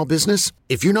your small business?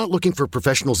 If you're not looking for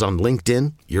professionals on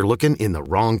LinkedIn, you're looking in the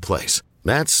wrong place.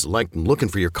 That's like looking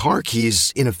for your car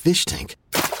keys in a fish tank.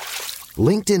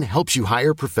 LinkedIn helps you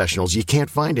hire professionals you can't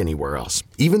find anywhere else,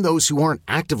 even those who aren't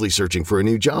actively searching for a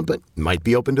new job but might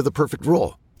be open to the perfect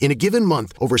role. In a given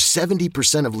month, over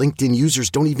 70% of LinkedIn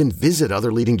users don't even visit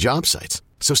other leading job sites.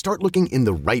 So start looking in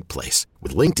the right place.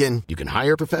 With LinkedIn, you can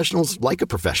hire professionals like a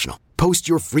professional. Post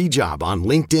your free job on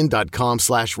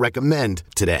linkedin.com/recommend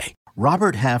today.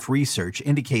 Robert Half research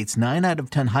indicates 9 out of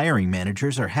 10 hiring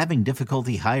managers are having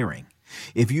difficulty hiring.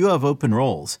 If you have open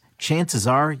roles, chances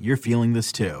are you're feeling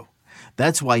this too.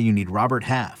 That's why you need Robert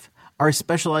Half. Our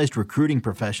specialized recruiting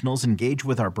professionals engage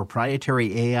with our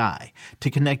proprietary AI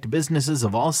to connect businesses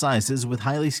of all sizes with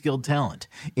highly skilled talent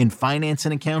in finance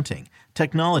and accounting,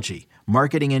 technology,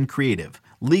 marketing and creative,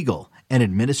 legal, and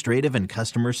administrative and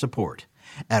customer support.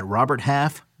 At Robert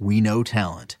Half, we know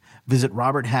talent. Visit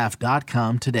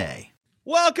roberthalf.com today.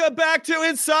 Welcome back to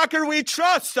In Soccer We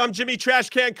Trust. I'm Jimmy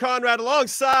Trashcan Conrad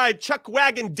alongside Chuck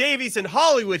Wagon Davies and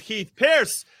Hollywood Heath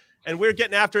Pierce. And we're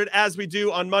getting after it as we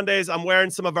do on Mondays. I'm wearing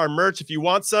some of our merch. If you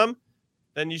want some,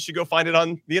 then you should go find it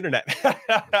on the internet.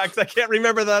 Because I can't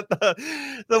remember the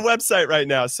website right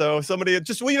now. So somebody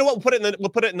just, well, you know what? We'll put it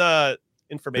in the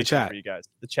information for you guys.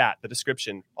 The chat, the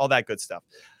description, all that good stuff.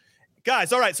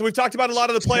 Guys, all right. So we've talked about a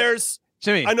lot of the players.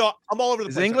 Jimmy, I know I'm all over the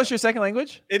place. Is English your second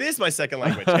language? It is my second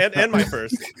language and my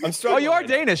first. I'm struggling. Oh, you are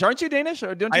Danish, aren't you? Danish?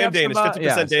 Or don't you I am Danish.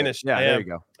 50% Danish. Yeah, there you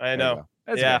go. I know.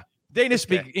 Yeah. Good. Danish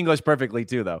speak English perfectly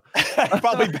too, though.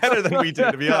 Probably better than we do,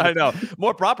 to be honest. I know.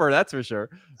 More proper, that's for sure.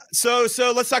 So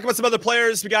let's talk about some other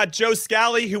players. We got Joe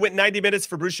Scally, who went 90 minutes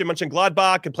for Borussia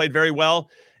Mönchengladbach and played very well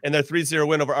in their 3-0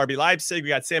 win over RB Leipzig. We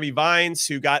got Sammy Vines,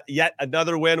 who got yet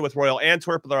another win with Royal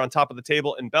Antwerp. They're on top of the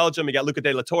table in Belgium. We got Luca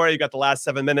de la Torre. You got the last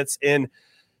 7 minutes in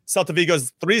Celta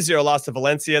Vigo's 3-0 loss to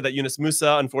Valencia that Yunus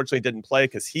Musa unfortunately didn't play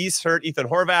because he's hurt. Ethan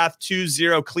Horvath,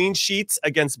 2-0 clean sheets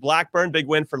against Blackburn. Big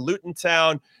win for Luton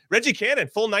Town. Reggie Cannon,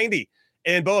 full 90.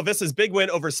 And Boa Vista's big win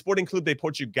over Sporting Club de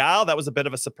Portugal. That was a bit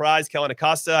of a surprise. Kellen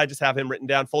Acosta, I just have him written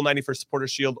down. Full 90 for Supporter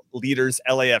Shield leaders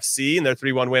LAFC and their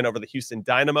 3-1 win over the Houston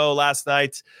Dynamo last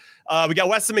night. We got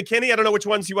Weston McKennie. I don't know which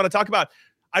ones you want to talk about.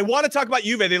 I want to talk about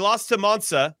Juve. They lost to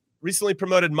Monza, recently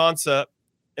promoted Monza,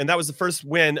 and that was the first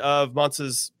win of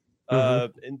Monza's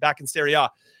back in Serie A.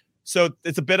 So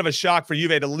it's a bit of a shock for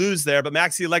Juve to lose there. But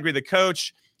Maxi Allegri, the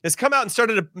coach, has come out and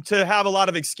started to have a lot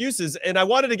of excuses. And I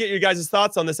wanted to get your guys'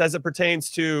 thoughts on this as it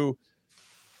pertains to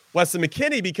Weston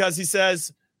McKennie, because he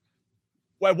says,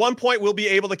 well, at one point we'll be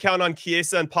able to count on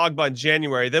Chiesa and Pogba in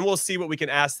January. Then we'll see what we can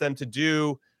ask them to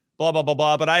do, blah, blah, blah,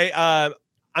 blah. But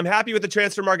I'm happy with the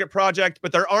transfer market project,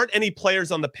 but there aren't any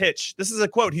players on the pitch. This is a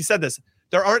quote. He said this.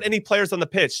 There aren't any players on the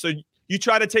pitch. So you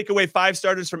try to take away 5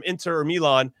 starters from Inter or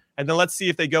Milan, and then let's see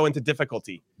if they go into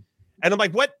difficulty. And I'm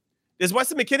like, what? Is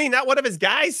Weston McKennie not one of his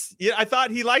guys? Yeah, I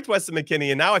thought he liked Weston McKennie,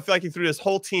 and now I feel like he threw his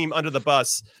whole team under the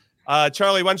bus.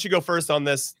 Charlie, why don't you go first on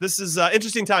this? This is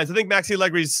interesting times. I think Maxi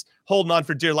Allegri's holding on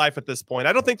for dear life at this point.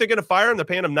 I don't think they're going to fire him. They're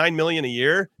paying him $9 million a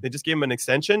year. They just gave him an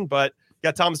extension, but you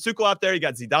got Thomas Tuchel out there. You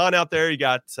got Zidane out there. You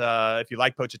got, if you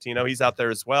like Pochettino, he's out there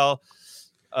as well.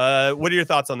 What are your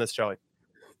thoughts on this, Charlie?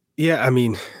 Yeah, I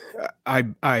mean,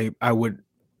 I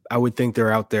would think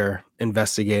they're out there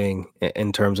investigating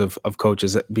in terms of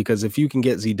coaches, because if you can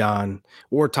get Zidane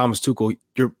or Thomas Tuchel,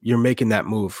 you're making that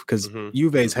move, because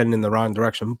Juve is heading in the wrong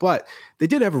direction. But they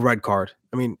did have a red card.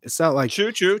 I mean, it's not like true.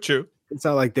 It's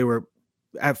not like they were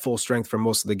at full strength for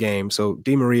most of the game. So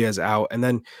Di Maria is out, and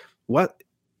then what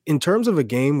in terms of a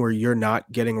game where you're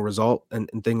not getting a result and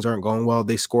things aren't going well,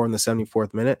 they score in the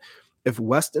 74th minute. If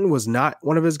Weston was not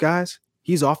one of his guys,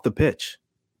 he's off the pitch.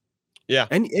 Yeah.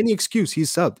 Any excuse, he's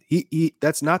subbed. He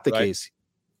that's not the case.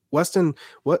 Weston,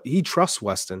 he trusts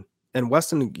Weston, and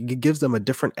Weston gives them a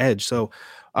different edge. So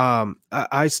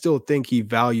I still think he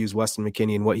values Weston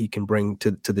McKennie and what he can bring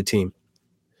to the team.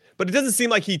 But it doesn't seem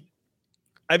like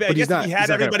I guess if he had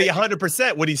everybody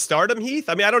 100%, would he start him, Heath?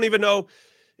 I mean, I don't even know.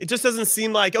 It just doesn't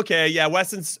seem like, okay, yeah,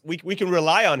 Weston's, we can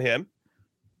rely on him.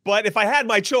 But if I had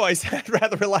my choice, I'd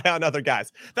rather rely on other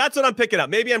guys. That's what I'm picking up.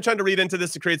 Maybe I'm trying to read into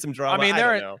this to create some drama. I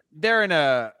mean,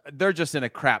 they're just in a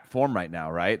crap form right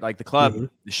now, right? Like the club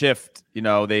shift,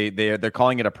 they're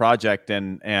calling it a project,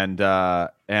 and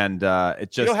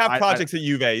it just, you don't have projects at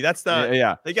Juve. That's not.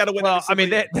 Yeah. They got to win. Well, I mean,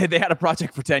 they had a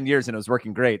project for 10 years and it was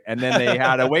working great, and then they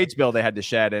had a wage bill they had to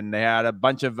shed, and they had a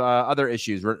bunch of other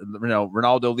issues.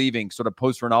 Ronaldo leaving, sort of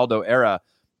post Ronaldo era.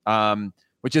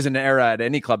 Which isn't an era at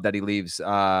any club that he leaves.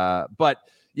 But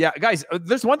yeah, guys,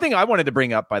 there's one thing I wanted to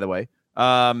bring up, by the way.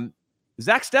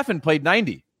 Zach Steffen played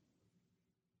 90.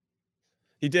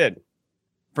 He did.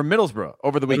 For Middlesbrough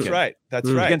over the weekend. That's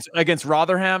right. Against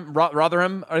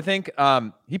Rotherham, I think.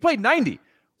 He played 90.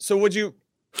 So would you...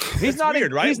 He's not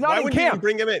weird, right? He's not in camp. You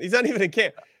bring him in? He's not even in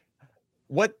camp.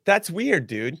 What? That's weird,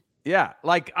 dude. Yeah,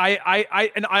 like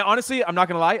I honestly, I'm not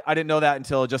gonna lie, I didn't know that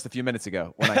until just a few minutes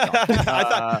ago when I saw it. I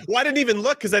thought, I didn't even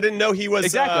look because I didn't know he was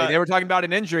exactly. They were talking about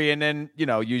an injury, and then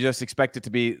you just expect it to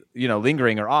be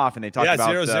lingering or off, and they talked about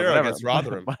 0-0 against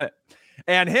Rotherham.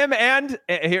 And him and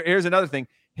here's another thing: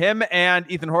 him and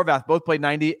Ethan Horvath both played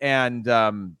 90, and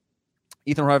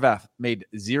Ethan Horvath made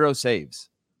 0 saves.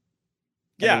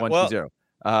 Yeah, well. 2-0.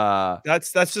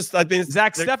 That's just, I mean,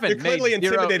 Zach Steffen they're clearly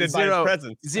intimidated by his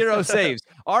presence. 0 saves.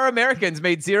 Our Americans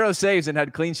made 0 saves and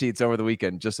had clean sheets over the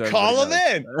weekend. Just so call him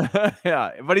in.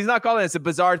 Yeah, but he's not calling. It's a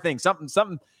bizarre thing.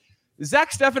 Something.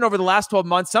 Zach Steffen over the last 12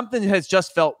 months, something has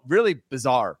just felt really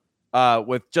bizarre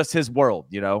with just his world.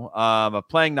 Of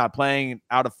playing, not playing,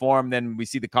 out of form. Then we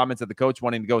see the comments of the coach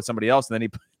wanting to go with somebody else,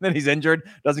 and then he's injured,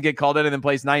 doesn't get called in, and then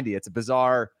plays 90. It's a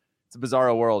bizarre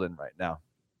world in right now.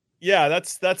 Yeah,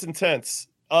 that's intense.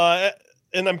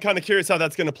 And I'm kind of curious how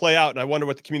that's going to play out. And I wonder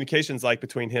what the communication's like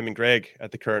between him and Greg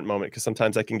at the current moment, because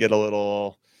sometimes I can get a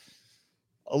little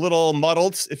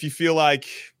muddled if you feel like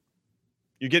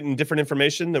you're getting different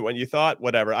information than what you thought.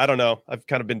 Whatever. I don't know. I've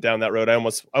kind of been down that road. I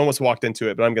almost walked into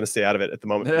it, but I'm going to stay out of it at the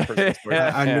moment.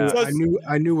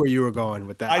 I knew where you were going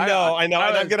with that. I know. I'm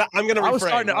going to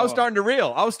refrain. I was starting to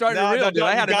reel. Dude.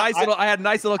 I had a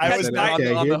nice little catch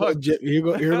on the hook.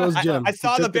 Here goes Jim. I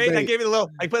saw the bait. I gave it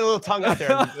I put a little tongue out there.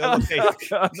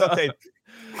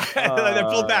 And then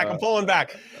pulled back. I'm pulling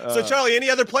back. So Charlie,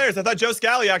 any other players? I thought Joe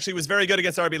Scally actually was very good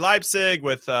against RB Leipzig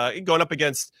with going up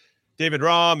against David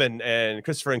Raum and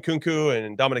Christopher Nkunku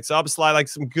and Dominic Szoboszlai, like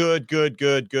some good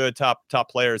top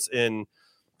players in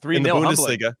the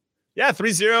Bundesliga. Humbling. Yeah,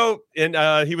 3-0,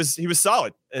 and he was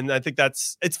solid. And I think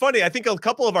it's funny. I think a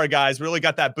couple of our guys really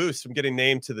got that boost from getting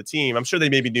named to the team. I'm sure they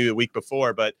maybe knew a week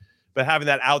before, but having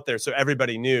that out there so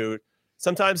everybody knew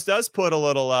sometimes does put a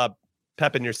little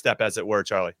pep in your step, as it were,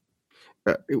 Charlie.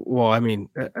 Well, I mean,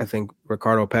 I think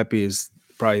Ricardo Pepi is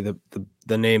probably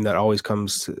the name that always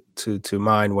comes to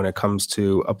mind when it comes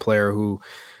to a player who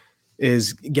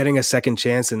is getting a second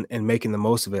chance and making the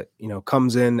most of it.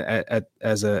 Comes in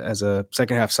as a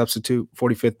second half substitute,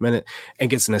 45th minute, and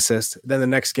gets an assist. Then the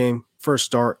next game, first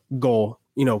start, goal.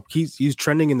 He's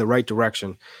trending in the right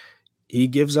direction. He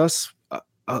gives us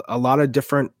a lot of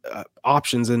different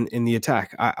options in the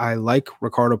attack. I like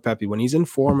Ricardo Pepi when he's in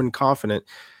form and confident.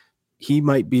 He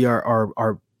might be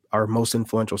our most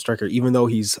influential striker, even though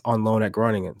he's on loan at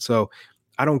Groningen. So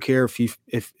I don't care if he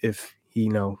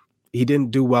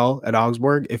didn't do well at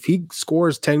Augsburg. If he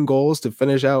scores 10 goals to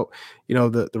finish out,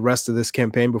 the rest of this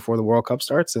campaign before the World Cup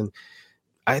starts, and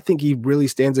I think he really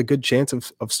stands a good chance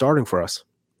of starting for us.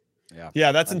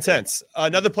 Yeah, that's intense.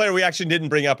 Another player we actually didn't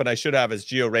bring up, and I should have, is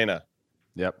Gio Reyna.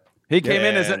 Yep. He came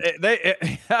in as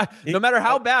no matter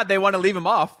how bad they want to leave him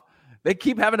off, they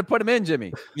keep having to put him in,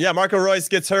 Jimmy. Yeah, Marco Reus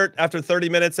gets hurt after 30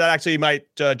 minutes. That actually might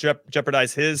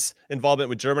jeopardize his involvement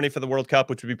with Germany for the World Cup,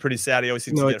 which would be pretty sad. He always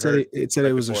seems to get hurt. It said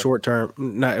it was a short term.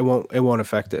 No, it won't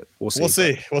affect it. We'll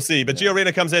see. We'll see. But Gio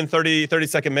Reyna comes in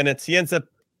 32nd minutes. He ends up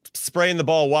spraying the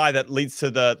ball wide. That leads to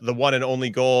the one and only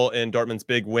goal in Dortmund's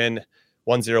big win,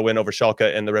 1-0 win over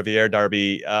Schalke in the Riviera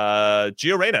derby.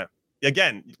 Gio Reyna,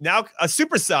 again, now a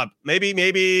super sub.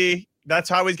 Maybe that's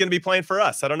how he's going to be playing for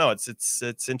us. I don't know.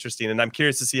 It's interesting, and I'm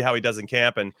curious to see how he does in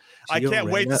camp. And I can't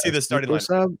wait to see the starting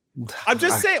line. I'm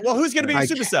just saying. Well, who's going to be your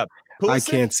super sub? I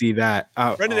can't see that.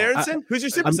 Brendan Aronson? Who's your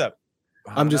super sub?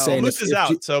 I'm just saying. Moose is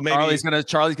out, so maybe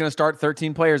Charlie's gonna start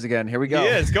 13 players again. Here we go. He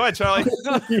is. Go ahead, Charlie.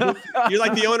 You're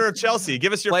like the owner of Chelsea.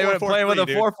 Give us your 4-4-3, playing with a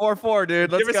 4-4-4,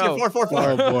 dude. Let's Give go. us your 4-4-4.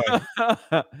 Oh boy.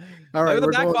 All right,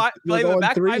 play with the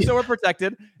back five so we're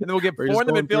protected, and then we'll get 4 in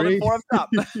the midfield and 4 up top.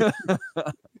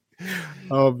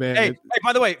 Oh man. Hey,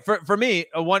 by the way, for me,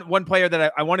 one player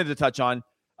that I wanted to touch on,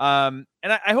 and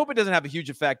I hope it doesn't have a huge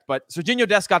effect, but Sergiño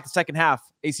Dest got the second half.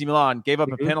 AC Milan gave up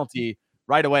a penalty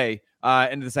right away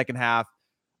into the second half.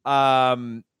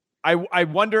 I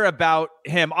wonder about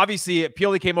him. Obviously,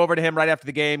 Pioli came over to him right after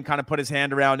the game, kind of put his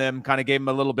hand around him, kind of gave him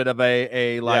a little bit of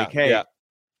hey,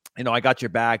 you know, I got your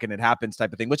back and it happens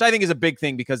type of thing, which I think is a big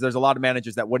thing because there's a lot of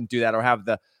managers that wouldn't do that or have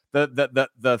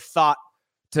the thought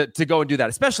to go and do that,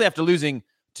 especially after losing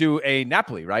to a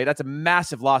Napoli, right? That's a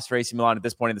massive loss for AC Milan at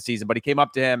this point in the season, but he came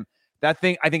up to him. That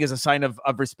thing, I think, is a sign of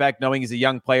respect, knowing he's a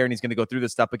young player and he's going to go through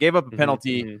this stuff, but gave up a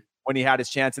penalty when he had his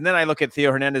chance. And then I look at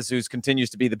Theo Hernandez, who continues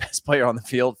to be the best player on the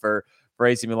field for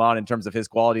AC Milan in terms of his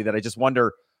quality, that I just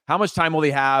wonder how much time will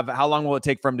he have? How long will it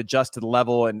take for him to adjust to the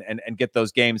level and get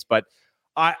those games? But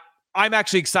I'm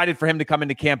actually excited for him to come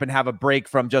into camp and have a break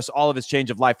from just all of his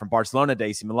change of life from Barcelona to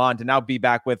AC Milan to now be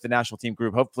back with the national team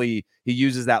group. Hopefully he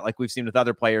uses that, like we've seen with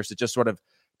other players, to just sort of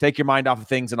take your mind off of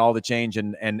things and all the change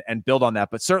and build on that.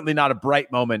 But certainly not a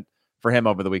bright moment for him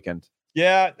over the weekend.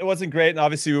 Yeah, it wasn't great. And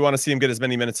obviously we want to see him get as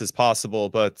many minutes as possible.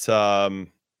 But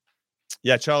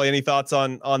yeah, Charlie, any thoughts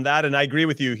on that? And I agree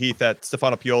with you, Heath, that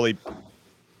Stefano Pioli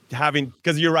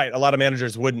because you're right, a lot of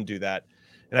managers wouldn't do that.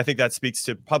 And I think that speaks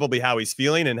to probably how he's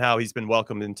feeling and how he's been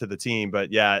welcomed into the team.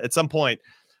 But yeah, at some point,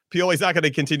 Pioli's not going to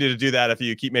continue to do that if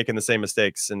you keep making the same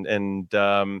mistakes. And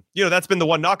you know, that's been the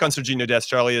one knock on Sergiño Dest,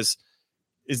 Charlie, is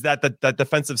that the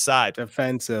defensive side.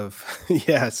 Defensive,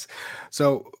 yes.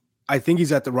 So I think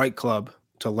he's at the right club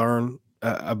to learn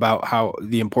about how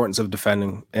the importance of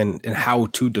defending and how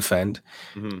to defend,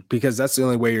 because that's the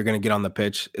only way you're going to get on the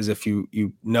pitch is if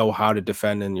you know how to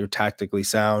defend and you're tactically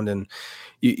sound and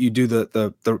you do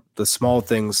the small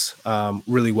things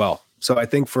really well. So I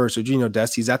think for Sergiño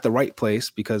Dest, he's at the right place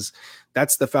because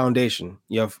that's the foundation.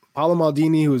 You have Paolo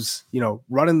Maldini, who's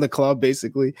running the club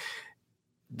basically.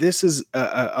 This is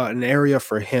an area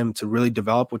for him to really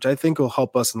develop, which I think will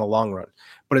help us in the long run.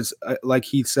 But it's like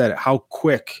he said, how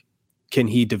quick can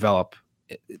he develop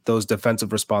those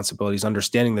defensive responsibilities,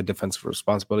 understanding the defensive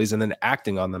responsibilities, and then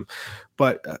acting on them?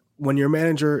 But when your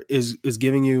manager is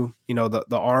giving you, the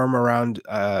arm around,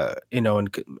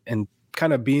 and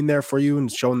kind of being there for you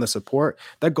and showing the support,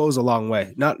 that goes a long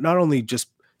way. Not only just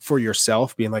for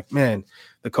yourself being like, man,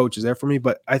 the coach is there for me,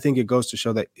 but I think it goes to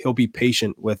show that he'll be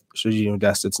patient with Sergiño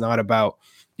Dest. It's not about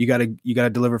you got to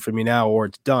deliver for me now or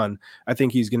it's done. I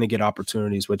think he's going to get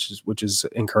opportunities, which is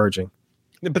encouraging.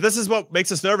 But this is what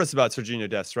makes us nervous about Sergiño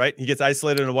Dest, right? He gets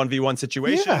isolated in a 1v1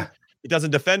 situation. Yeah. He doesn't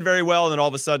defend very well, and then all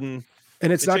of a sudden,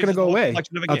 and it's not going to go away.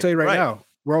 I'll tell you right now,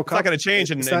 World Cup. It's not going to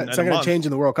change. It's not going to change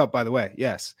in the World Cup, by the way.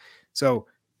 Yes. So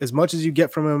as much as you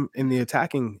get from him in the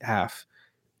attacking half,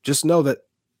 just know that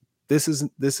this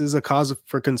is a cause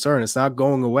for concern. It's not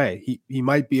going away. He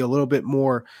might be a little bit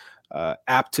more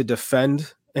apt to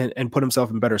defend and put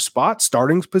himself in better spots,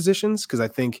 starting positions, because I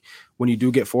think when you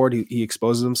do get forward, he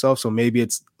exposes himself. So maybe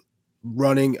it's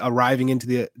arriving into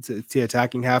the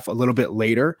attacking half a little bit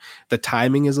later. The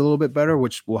timing is a little bit better,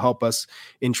 which will help us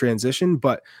in transition.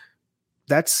 But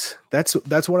that's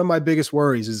one of my biggest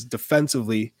worries is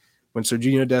defensively when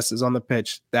Sergiño Dest is on the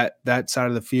pitch, that side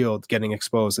of the field getting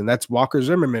exposed. And that's Walker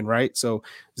Zimmerman, right? So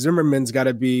Zimmerman's got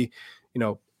to be,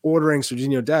 ordering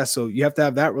Sergiño Dest. So you have to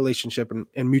have that relationship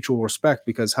and mutual respect,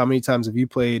 because how many times have you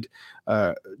played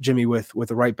Jimmy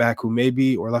with a right back who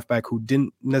maybe or left back who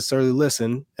didn't necessarily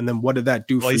listen? And then what did that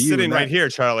do for you? Well, he's sitting right here,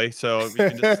 Charlie. So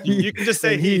you can just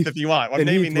say Heath if you want. I'm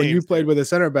naming names. When you played with a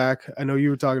center back, I know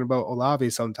you were talking about Olave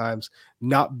sometimes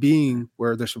not being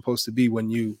where they're supposed to be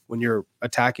when you're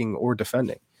attacking or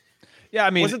defending. Yeah, I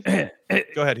mean,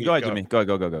 go ahead, Jimmy. Go.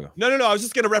 No. I was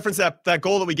just going to reference that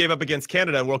goal that we gave up against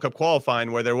Canada in World Cup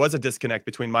qualifying, where there was a disconnect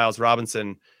between Miles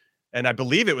Robinson and I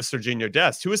believe it was Sergiño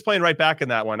Dest, who was playing right back in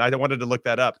that one. I wanted to look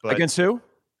that up. But against who?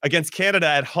 Against Canada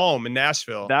at home in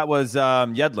Nashville. That was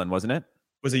Yedlin, wasn't it?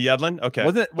 Was it Yedlin? Okay.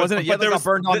 Wasn't it Yedlin got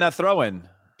burned on that throw-in?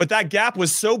 But that gap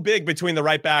was so big between the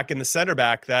right back and the center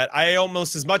back that I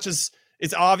almost, as much as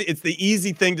it's obvious, it's the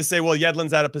easy thing to say, well,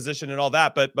 Yedlin's out of position and all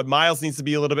that, but Miles needs to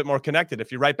be a little bit more connected.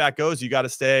 If your right back goes, you got to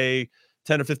stay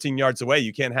 10 or 15 yards away.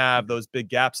 You can't have those big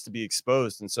gaps to be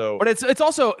exposed. And so, but it's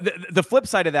also the flip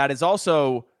side of that is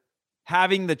also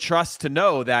having the trust to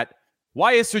know that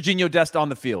why is Sergiño Dest on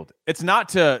the field? It's not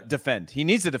to defend. He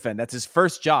needs to defend. That's his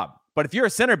first job. But if you're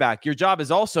a center back, your job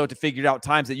is also to figure out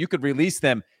times that you could release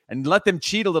them and let them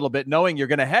cheat a little bit, knowing you're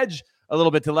going to hedge a little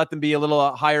bit to let them be a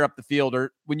little higher up the field,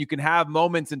 or when you can have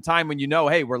moments in time when you know,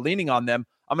 hey, we're leaning on them,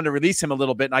 I'm going to release him a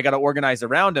little bit and I got to organize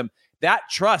around him. That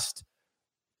trust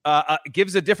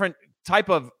gives a different type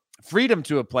of freedom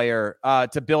to a player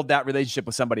to build that relationship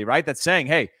with somebody, right? That's saying,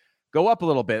 hey, go up a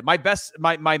little bit. My best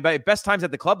times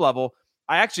at the club level,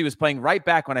 I actually was playing right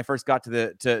back when I first got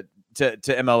to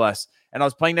MLS, and I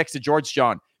was playing next to George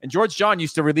John. And George John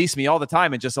used to release me all the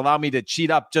time and just allow me to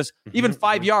cheat up just even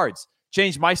 5 yards,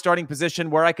 change my starting position,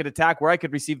 where I could attack, where I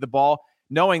could receive the ball,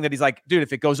 knowing that he's like, dude,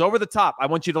 if it goes over the top, I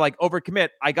want you to like overcommit.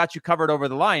 I got you covered over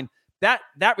the line. That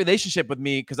relationship with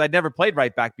me, because I'd never played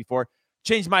right back before,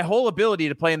 changed my whole ability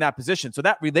to play in that position. So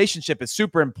that relationship is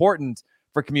super important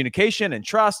for communication and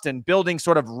trust and building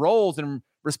sort of roles and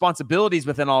responsibilities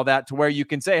within all that, to where you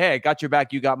can say, hey, I got your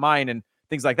back, you got mine, and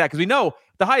things like that. Because we know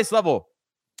the highest level,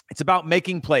 it's about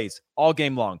making plays all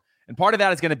game long. And part of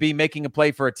that is going to be making a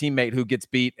play for a teammate who gets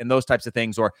beat and those types of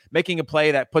things, or making a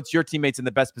play that puts your teammates in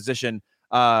the best position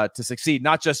to succeed.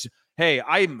 Not just, hey,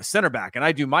 I'm center back and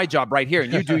I do my job right here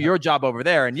and you do your job over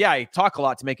there. And yeah, I talk a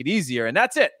lot to make it easier. And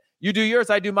that's it. You do yours,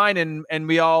 I do mine, and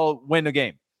we all win a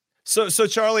game. So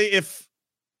Charlie, if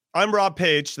I'm Rob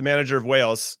Page, the manager of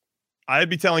Wales, I'd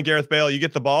be telling Gareth Bale, you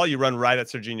get the ball, you run right at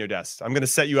Serginho Dest. I'm going to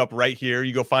set you up right here.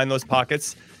 You go find those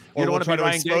pockets. You don't want to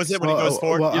expose it when he goes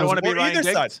forward. You don't want to be Ryan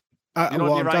Giggs. I'm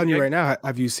telling you right now,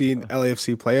 have you seen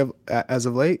LAFC play as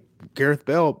of late? Gareth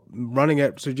Bale running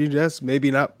at Serginho Dest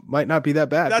might not be that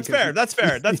bad. That's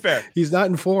fair. He's not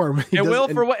in form. It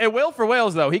will for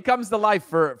Wales though. He comes to life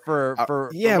for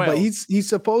yeah, for but Wales. he's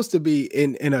supposed to be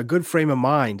in a good frame of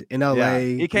mind in LA. Yeah.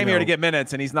 He came here to get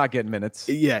minutes, and he's not getting minutes.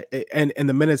 Yeah, and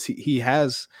the minutes he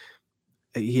has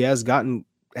gotten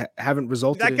haven't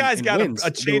resulted. That guy's in got wins. a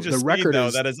change of speed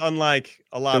though that is unlike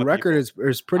a lot. The record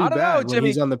is pretty bad when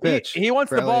he's on the pitch. He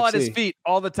wants the ball at his feet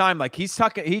all the time. Like he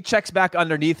checks back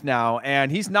underneath now,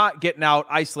 and he's not getting out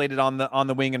isolated on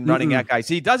the wing and running at guys.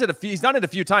 He does it he's done it a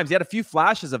few times. He had a few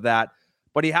flashes of that,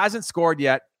 but he hasn't scored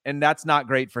yet, and that's not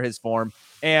great for his form.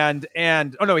 And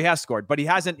oh no, he has scored, but he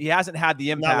hasn't had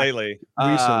the impact. Not lately.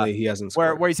 Recently, he hasn't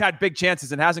scored. Where he's had big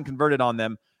chances and hasn't converted on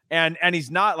them. And he's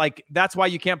not like, that's why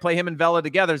you can't play him and Vela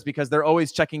together, is because they're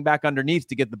always checking back underneath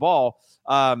to get the ball.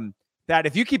 That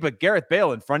if you keep a Gareth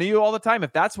Bale in front of you all the time,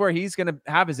 if that's where he's going to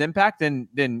have his impact, then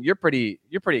you're pretty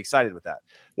excited with that.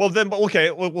 Well, then,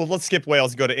 okay. Well, let's skip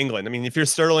Wales and go to England. I mean, if you're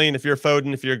Sterling, if you're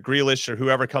Foden, if you're Grealish, or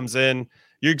whoever comes in,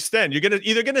 you extend. You're going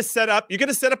to set up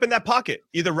in that pocket,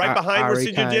 either right behind where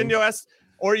Serginho is,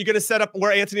 or you're going to set up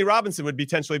where Anthony Robinson would be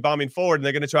potentially bombing forward, and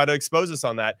they're going to try to expose us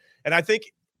on that. And I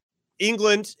think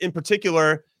England in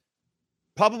particular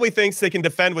probably thinks they can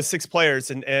defend with 6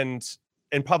 players and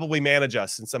probably manage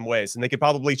us in some ways. And they could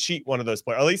probably cheat one of those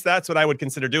players. At least that's what I would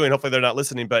consider doing. Hopefully they're not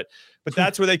listening, but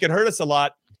that's where they could hurt us a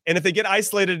lot. And if they get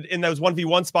isolated in those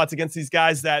 1v1 spots against these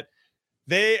guys that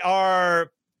they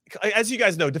are, as you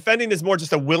guys know, defending is more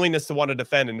just a willingness to want to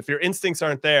defend. And if your instincts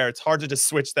aren't there, it's hard to just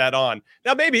switch that on.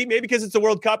 Now, maybe because it's a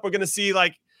World Cup, we're going to see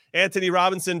like Anthony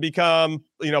Robinson become,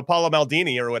 Paolo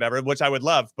Maldini or whatever, which I would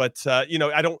love. But, I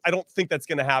don't think that's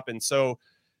going to happen. So,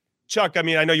 Chuck, I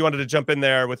mean, I know you wanted to jump in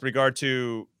there with regard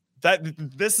to that.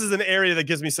 This is an area that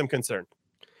gives me some concern.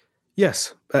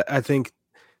 Yes, I think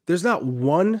there's not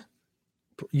one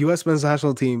U.S. men's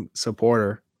national team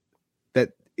supporter that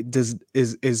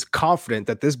is confident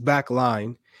that this back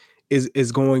line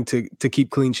is going to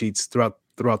keep clean sheets throughout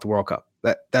the World Cup.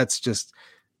 That's just,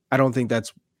 I don't think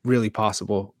that's really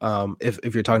possible.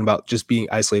 If you're talking about just being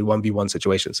isolated 1v1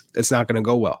 situations, it's not going to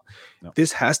go well. No.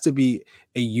 This has to be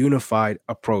a unified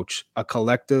approach, a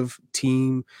collective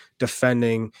team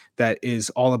defending that is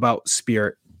all about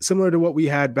spirit, similar to what we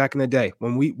had back in the day.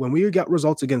 When we got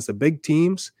results against the big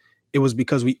teams, it was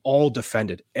because we all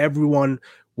defended. Everyone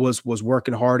was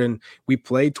working hard, and we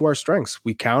played to our strengths.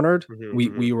 We countered.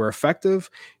 We were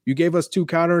effective. You gave us 2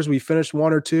 counters. We finished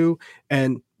 1 or 2,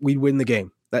 and we'd win the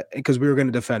game. That because we were going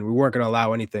to defend. We weren't going to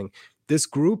allow anything. This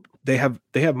group, they have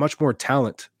much more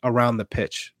talent around the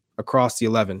pitch across the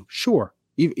 11. Sure.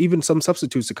 Even some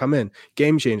substitutes to come in,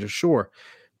 game changers, sure.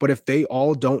 But if they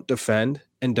all don't defend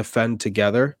and defend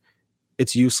together,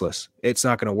 it's useless. It's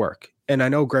not going to work. And I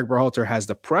know Greg Berhalter has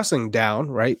the pressing down,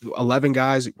 right? 11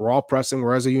 guys, we're all pressing,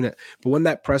 we're as a unit. But when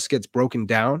that press gets broken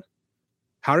down,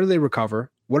 how do they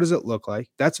recover? What does it look like?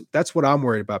 That's what I'm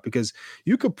worried about, because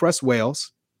you could press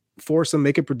Wales, force them,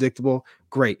 make it predictable,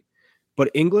 great.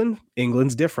 But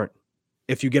England's different.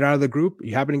 If you get out of the group,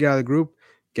 you happen to get out of the group,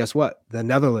 guess what? The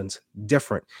Netherlands,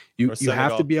 different. You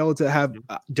have to be able to have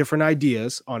different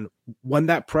ideas on when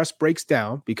that press breaks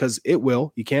down, because it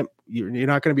will. You're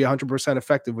not going to be 100%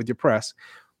 effective with your press.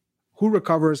 who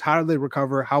recovers, how do they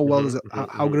recover, how well does it,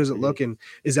 how good does it look, and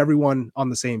is everyone on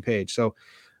the same page? So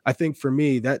I think for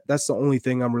me that's the only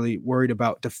thing I'm really worried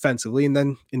about defensively, and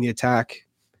then in the attack,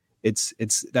 it's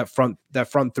that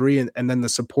front three and then the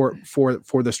support for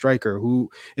the striker. Who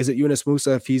is it? Yunus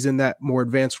Musa, if he's in that more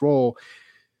advanced role,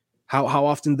 how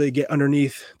often do they get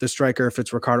underneath the striker? If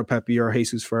it's Ricardo, Pepi, or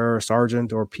Jesus Ferreira, or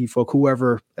Sargent, or Pefok,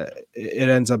 whoever it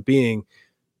ends up being,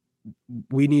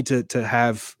 we need to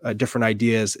have different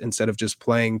ideas instead of just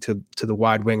playing to the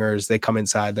wide wingers. They come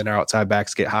inside, then our outside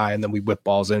backs get high, and then we whip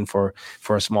balls in for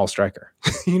a small striker.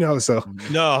 So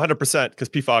no, 100%, because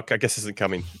Pefok I guess isn't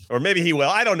coming, or maybe he will.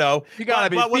 I don't know. You gotta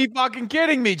be P-fucking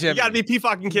kidding me, Jim. You gotta be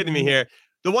P-fucking kidding me here.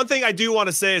 The one thing I do want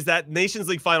to say is that Nations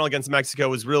League final against Mexico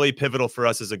was really pivotal for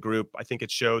us as a group. I think it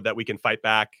showed that we can fight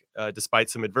back despite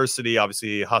some adversity,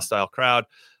 obviously a hostile crowd,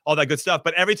 all that good stuff.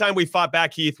 But every time we fought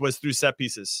back, Heath, was through set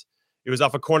pieces. It was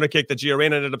off a corner kick that Gio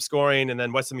Reyna ended up scoring, and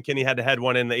then Weston McKennie had to head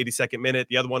one in the 82nd minute.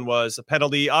 The other one was a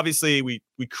penalty. Obviously, we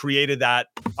created that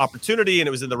opportunity, and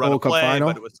it was in the run of play,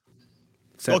 but it was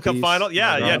World Cup final.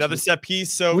 Yeah, another set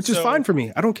piece. Which is fine for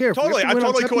me. I don't care. Totally, I'm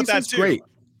totally cool with that too. Great.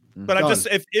 But I'm just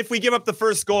if we give up the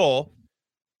first goal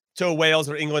to Wales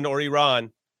or England or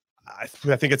Iran, I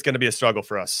think it's going to be a struggle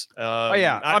for us.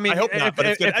 I hope not, but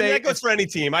it's good. That goes for any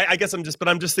team. I'm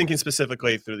just thinking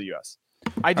specifically through the U.S.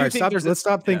 I do think let's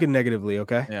stop thinking negatively,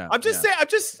 okay? Yeah. I'm just saying.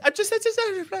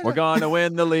 We're gonna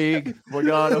win the league. We're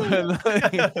gonna win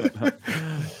the league.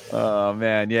 Oh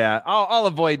man, yeah. I'll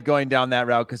avoid going down that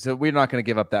route because we're not going to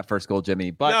give up that first goal,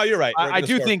 Jimmy. But no, you're right. I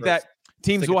do think that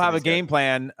teams will have a game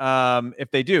plan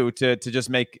if they do to just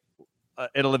make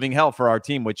it a living hell for our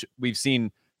team, which we've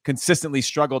seen consistently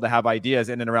struggle to have ideas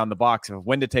in and around the box of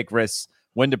when to take risks,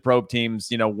 when to probe teams,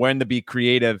 when to be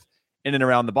creative in and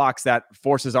around the box. That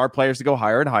forces our players to go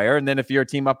higher and higher. And then if you're a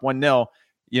team up 1-0,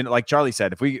 like Charlie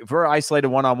said, if we're isolated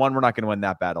one-on-one, we're not going to win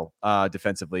that battle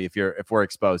defensively if we're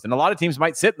exposed. And a lot of teams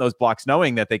might sit in those blocks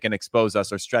knowing that they can expose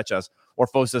us or stretch us or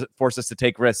force us to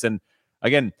take risks. And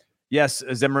again, yes,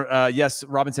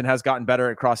 Robinson has gotten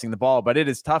better at crossing the ball, but it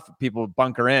is tough. People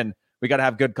bunker in. We got to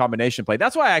have good combination play.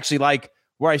 That's why I actually like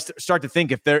where I start to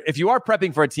think if you are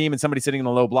prepping for a team and somebody's sitting in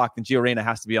a low block, then Gio Reyna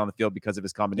has to be on the field because of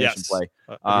his combination play.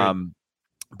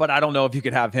 But I don't know if you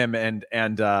could have him and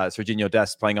Serginho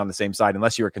Dest playing on the same side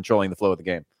unless you were controlling the flow of the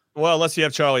game. Well, unless you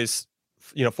have Charlie's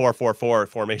 4-4-4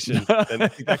 formation, then I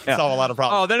think that can solve a lot of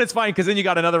problems. Oh, then it's fine because then you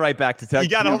got another right back to tell. You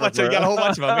got a whole bunch of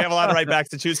them. We have a lot of right backs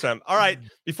to choose from. All right,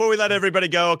 before we let everybody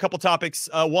go, a couple topics.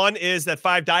 One is that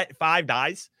 5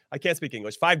 days. I can't speak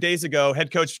English. 5 days ago,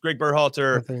 head coach Greg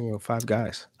Berhalter. 5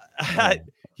 guys.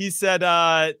 He said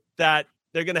that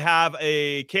they're going to have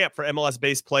a camp for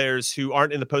MLS-based players who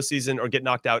aren't in the postseason or get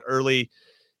knocked out early.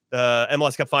 The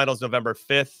MLS Cup Finals November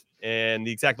 5th, and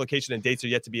the exact location and dates are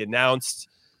yet to be announced.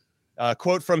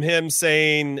 Quote from him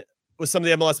saying, with some of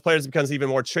the MLS players, it becomes even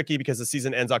more tricky because the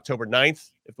season ends October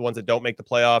 9th, if the ones that don't make the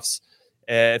playoffs.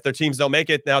 If their teams don't make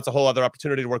it, now it's a whole other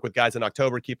opportunity to work with guys in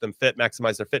October, keep them fit,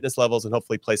 maximize their fitness levels, and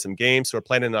hopefully play some games. So we're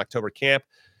planning an October camp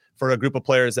for a group of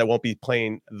players that won't be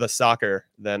playing the soccer.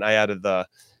 Then I added the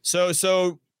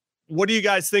so what do you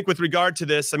guys think with regard to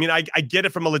this? I mean, I get it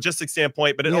from a logistics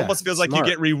standpoint, but it almost feels like you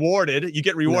get rewarded. You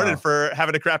get rewarded for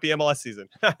having a crappy MLS season.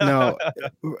 No,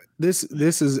 this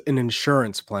is an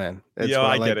insurance plan. I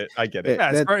get it.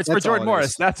 Yeah, it's for Jordan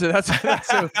Morris. That's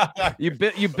you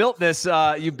built this.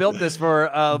 You built this for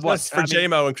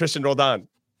JMO and Christian Roldan.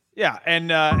 Yeah, and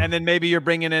then maybe you're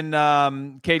bringing in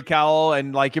Cade Cowell,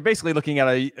 and like you're basically looking at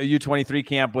a U23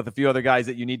 camp with a few other guys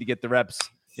that you need to get the reps.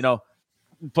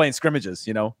 Playing scrimmages.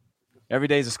 Every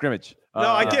day is a scrimmage. No,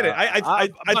 I get it. I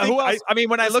think who else?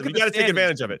 When I look at you got to take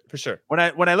advantage of it for sure. When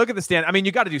I look at the stand,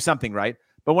 you got to do something, right?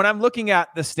 But when I'm looking at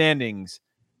the standings,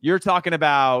 you're talking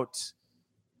about.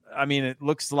 It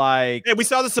looks like we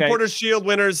saw the Supporters Shield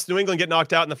winners, New England, get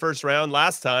knocked out in the first round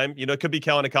last time. It could be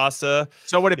Kellen Acosta.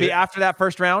 So would it be after that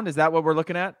first round? Is that what we're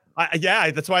looking at?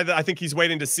 That's why I think he's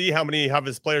waiting to see how many of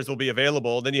his players will be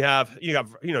available. Then you got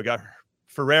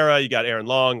Ferreira, you got Aaron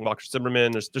Long, Walker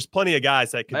Zimmerman. There's plenty of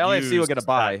guys that could. LAFC will get a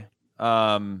bye.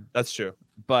 That's true.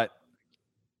 But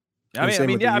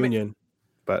Union,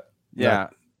 but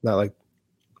not like.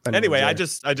 Anyway, I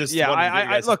just I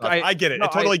get it. I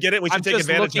totally get it. We should take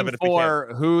advantage of it.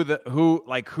 For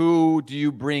who do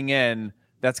you bring in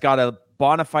that's got a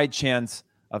bona fide chance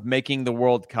of making the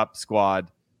World Cup squad?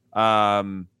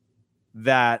 That's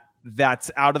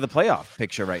out of the playoff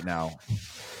picture right now.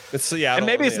 It's Seattle, and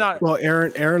maybe it's not. Well,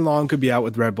 Aaron Long could be out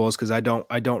with Red Bulls because I don't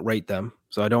rate them.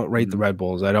 So I don't rate the Red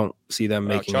Bulls. I don't see them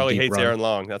making. Charlie a deep hates run. Aaron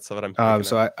Long. That's what I'm.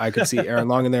 So I could see Aaron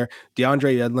Long in there.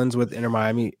 DeAndre Edlins with Inter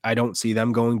Miami. I don't see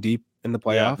them going deep in the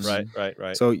playoffs.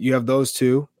 Right. So you have those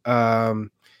two. They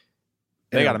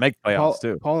got to make playoffs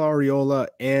too. Paul Arriola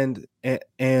and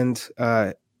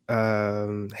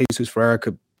Jesus Ferreira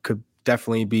could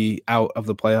definitely be out of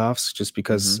the playoffs just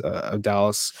because of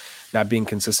Dallas not being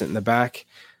consistent in the back.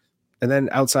 And then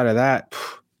outside of that,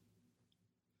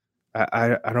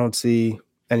 I don't see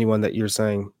anyone that you're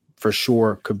saying for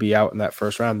sure could be out in that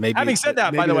first round. Maybe having said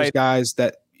that, by the way, guys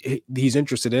that he's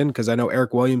interested in, because I know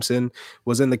Eric Williamson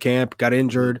was in the camp, got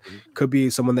injured, could be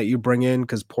someone that you bring in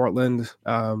because Portland,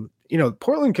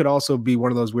 Portland could also be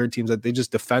one of those weird teams that they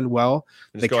just defend well,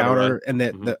 they counter, and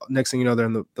the next thing you know, they're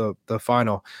in the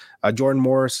final. Jordan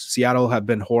Morris, Seattle have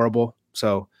been horrible,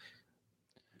 so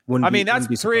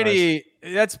that's pretty.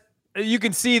 That's you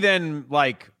can see then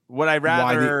like. Would I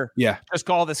rather just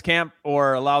call this camp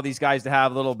or allow these guys to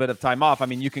have a little bit of time off? I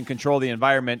mean, you can control the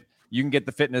environment. You can get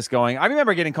the fitness going. I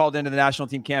remember getting called into the national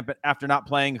team camp after not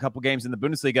playing a couple games in the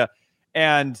Bundesliga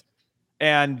and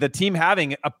the team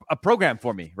having a program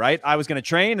for me, right? I was going to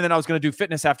train and then I was going to do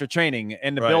fitness after training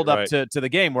and to build up to the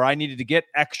game where I needed to get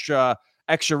extra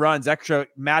runs, extra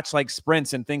match like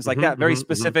sprints and things like that. Very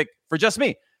specific for just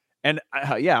me. And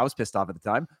I was pissed off at the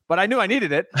time, but I knew I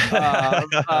needed it.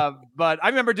 But I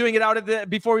remember doing it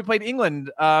before we played England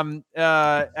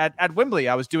at Wembley.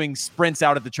 I was doing sprints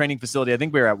out at the training facility. I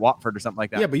think we were at Watford or something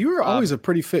like that. Yeah, but you were always a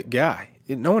pretty fit guy.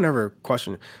 No one ever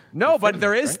questioned it. No, but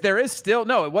there is still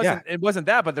it wasn't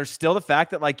that, but there's still the fact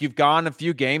that like you've gone a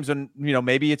few games and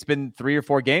maybe it's been 3 or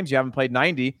 4 games you haven't played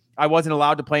 90. I wasn't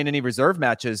allowed to play in any reserve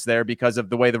matches there because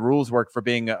of the way the rules work for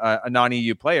being a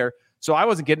non-EU player. So I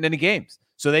wasn't getting any games.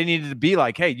 So they needed to be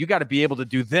like, hey, you got to be able to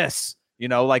do this,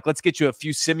 like let's get you a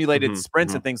few simulated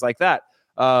sprints and things like that.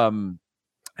 And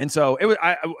so it was,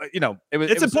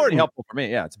 it's important, helpful for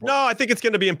me. Yeah, it's important. No, I think it's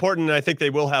going to be important. And I think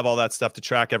they will have all that stuff to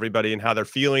track everybody and how they're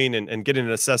feeling and getting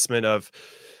an assessment of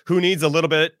who needs a little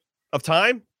bit of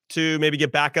time to maybe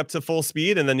get back up to full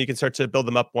speed. And then you can start to build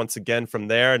them up once again from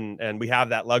there. And we have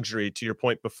that luxury, to your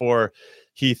point before,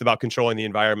 Heath, about controlling the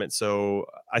environment. So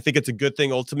I think it's a good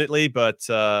thing ultimately, but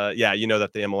that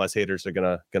the MLS haters are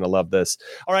gonna love this.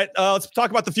 All right, let's talk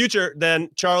about the future then.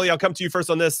 Charlie, I'll come to you first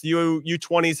on this.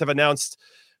 U20s have announced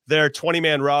their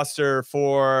 20-man roster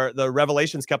for the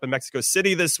Revelations Cup in Mexico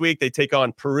City this week. They take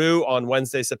on Peru on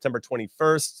Wednesday, September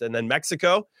 21st, and then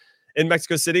Mexico in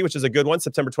Mexico City, which is a good one,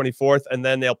 September 24th, and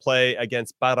then they'll play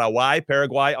against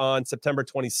Paraguay on September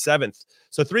 27th.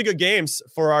 So 3 good games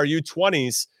for our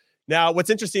U20s. Now, what's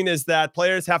interesting is that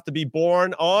players have to be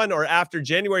born on or after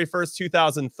January 1st,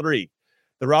 2003.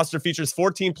 The roster features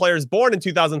 14 players born in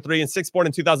 2003 and 6 born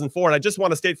in 2004. And I just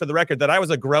want to state for the record that I was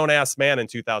a grown-ass man in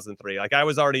 2003. Like, I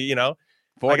was already,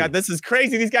 this is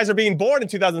crazy. These guys are being born in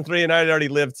 2003, and I had already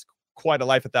lived quite a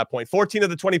life at that point. 14 of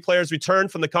the 20 players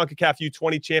returned from the CONCACAF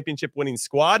U20 championship winning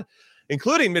squad,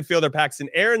 including midfielder Paxton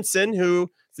Aronson, who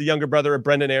is the younger brother of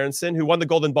Brendan Aronson, who won the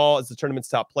Golden Ball as the tournament's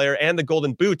top player and the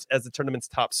Golden Boot as the tournament's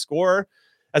top scorer,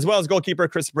 as well as goalkeeper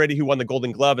Chris Brady, who won the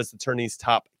Golden Glove as the tourney's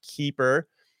top keeper.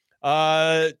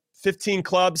 15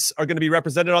 clubs are going to be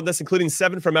represented on this, including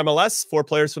 7 from MLS, 4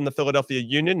 players from the Philadelphia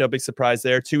Union. No big surprise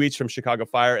there. 2 each from Chicago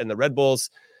Fire and the Red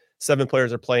Bulls. 7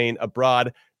 players are playing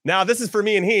abroad. Now, this is for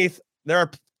me and Heath.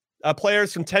 There are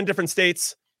players from 10 different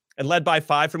states and led by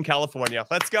 5 from California.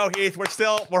 Let's go, Heath.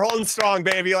 We're holding strong,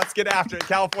 baby. Let's get after it,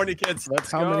 California kids.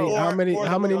 Let's go.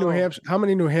 How many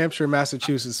New Hampshire,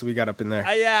 Massachusetts we got up in there?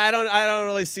 I don't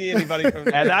really see anybody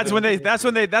from. And that's when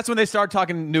they start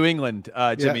talking New England,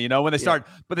 Jimmy. When they start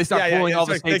pulling all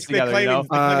the states together.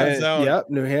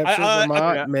 New Hampshire,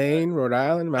 Vermont, Maine, Rhode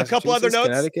Island, Massachusetts, a couple other notes.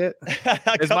 Connecticut.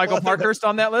 Is Michael Parkhurst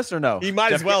on that list or no? He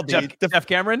might as well be. Jeff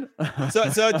Cameron.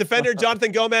 So defender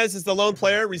Jonathan Gomez is the lone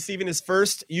player receiving his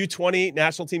first U20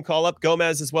 national team call-up.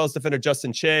 Gomez, as well as defender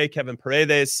Justin Che, Kevin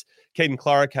Paredes, Caden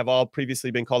Clark, have all previously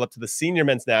been called up to the senior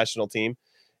men's national team.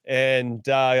 And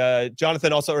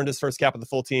Jonathan also earned his first cap with the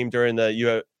full team during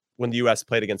when the U.S.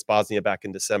 played against Bosnia back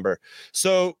in December.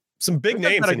 So some big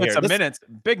names in here.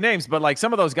 Big names, but like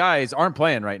some of those guys aren't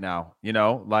playing right now.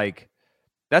 Like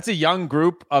that's a young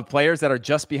group of players that are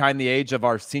just behind the age of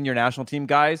our senior national team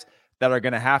guys that are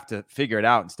going to have to figure it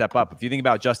out and step up. If you think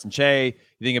about Justin Che,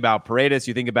 you think about Paredes,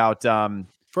 you think about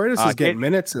Paredes is getting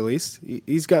minutes at least.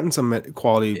 He's gotten some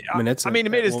quality minutes. I mean, he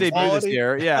made his debut this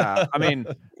year. Yeah, I mean,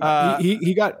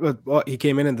 he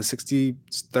came in the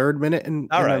 63rd minute in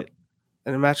a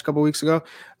match a couple weeks ago.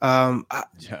 And then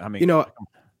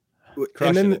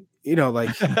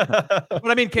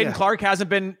but I mean, Caden Clark hasn't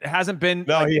been.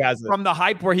 No, he hasn't. From the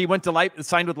hype where he went to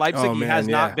signed with Leipzig. He has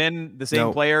not been the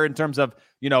same player in terms of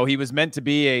he was meant to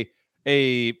be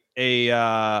a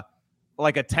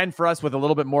like a 10 for us with a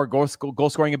little bit more goal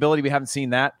scoring ability. We haven't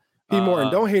seen that.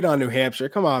 Morton, don't hate on New Hampshire.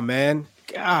 Come on, man.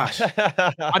 Gosh.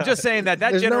 I'm just saying that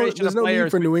There's generation there's of no need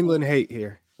players for New England hate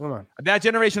here. Come on. That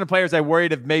generation of players, I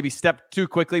worried have maybe stepped too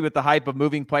quickly with the hype of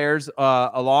moving players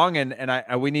along, and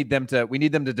we need them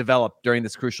to develop during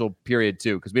this crucial period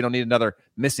too, because we don't need another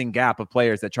missing gap of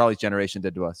players that Charlie's generation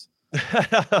did to us.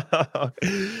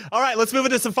 All right, let's move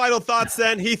into some final thoughts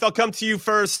then. Heath, I'll come to you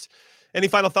first. Any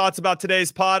final thoughts about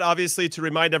today's pod? Obviously, to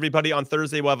remind everybody, on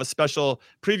Thursday, we'll have a special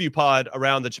preview pod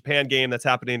around the Japan game that's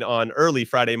happening on early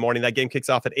Friday morning. That game kicks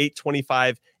off at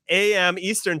 8:25 a.m.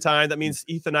 Eastern time. That means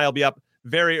Heath and I will be up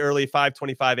very early,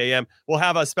 5:25 a.m. We'll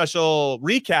have a special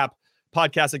recap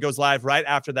podcast that goes live right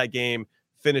after that game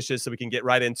finishes, so we can get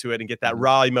right into it and get that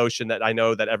raw emotion that I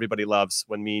know that everybody loves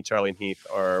when me, Charlie, and Heath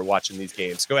are watching these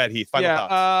games. Go ahead, Heath. Final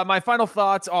thoughts. My final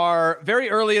thoughts are very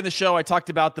early in the show. I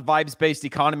talked about the vibes-based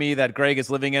economy that Greg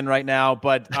is living in right now,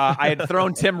 but I had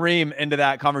thrown Tim Ream into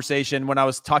that conversation when I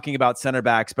was talking about center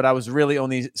backs, but I was really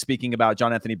only speaking about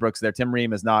John Anthony Brooks there. Tim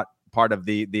Ream is not part of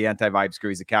the anti-vibes crew.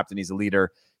 He's a captain. He's a leader.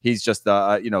 He's just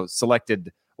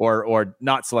selected or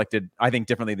not selected, I think,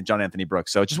 differently than John Anthony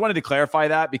Brooks. So just wanted to clarify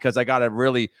that because I got a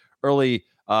really early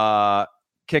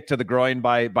kick to the groin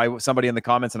by somebody in the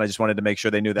comments, and I just wanted to make sure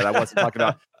they knew that I wasn't talking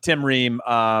about Tim Ream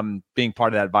being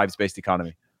part of that vibes-based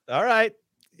economy. All right.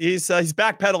 He's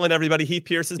backpedaling, everybody. Heath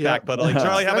Pierce is backpedaling.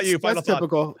 Charlie, how about you? Final thought.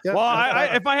 Typical. Yeah,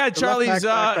 well, if I had Charlie's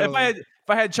if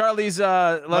I had Charlie's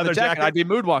leather jacket, I'd be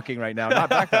moonwalking right now,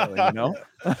 not backpedaling, you know?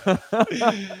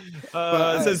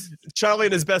 It says Charlie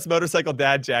in his best motorcycle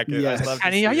dad jacket. Yes.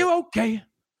 Annie, are you okay?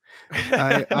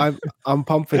 I'm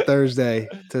pumped for Thursday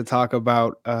to talk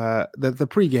about the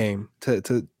pregame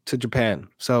to Japan.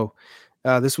 So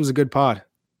this was a good pod.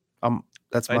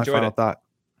 That's my final thought.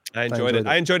 I enjoyed it.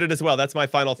 I enjoyed it as well. That's my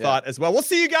final thought as well. We'll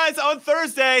see you guys on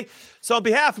Thursday. So on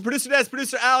behalf of producer Des,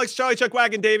 producer Alex, Charlie Chuck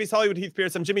Wagon Davies, Hollywood Heath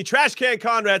Pierce, I'm Jimmy Trashcan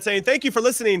Conrad saying thank you for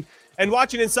listening and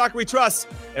watching In Soccer We Trust.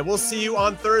 And we'll see you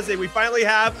on Thursday. We finally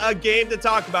have a game to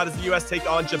talk about as the U.S. take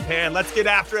on Japan. Let's get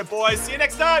after it, boys. See you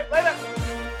next time. Later.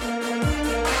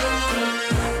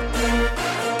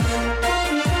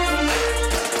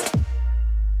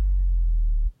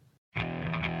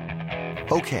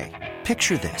 Okay,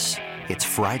 picture this. It's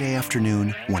Friday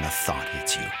afternoon when a thought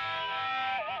hits you.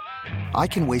 I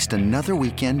can waste another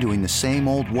weekend doing the same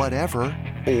old whatever,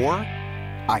 or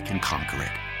I can conquer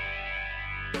it.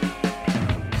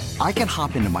 I can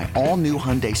hop into my all-new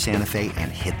Hyundai Santa Fe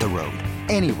and hit the road.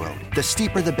 Any road. The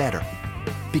steeper, the better.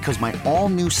 Because my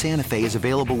all-new Santa Fe is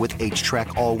available with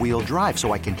H-Track all-wheel drive,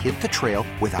 so I can hit the trail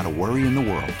without a worry in the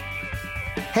world.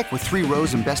 Heck, with 3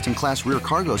 rows and best-in-class rear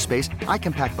cargo space, I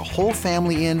can pack the whole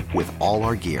family in with all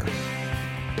our gear.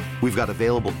 We've got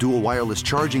available dual wireless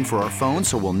charging for our phones,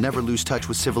 so we'll never lose touch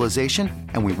with civilization,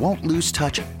 and we won't lose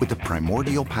touch with the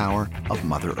primordial power of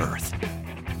Mother Earth.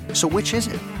 So which is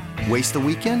it? Waste the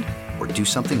weekend or do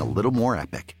something a little more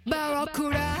epic?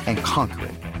 And conquer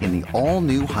it in the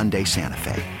all-new Hyundai Santa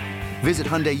Fe. Visit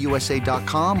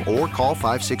HyundaiUSA.com or call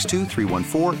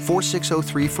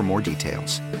 562-314-4603 for more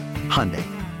details. Hyundai,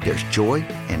 there's joy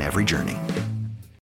in every journey.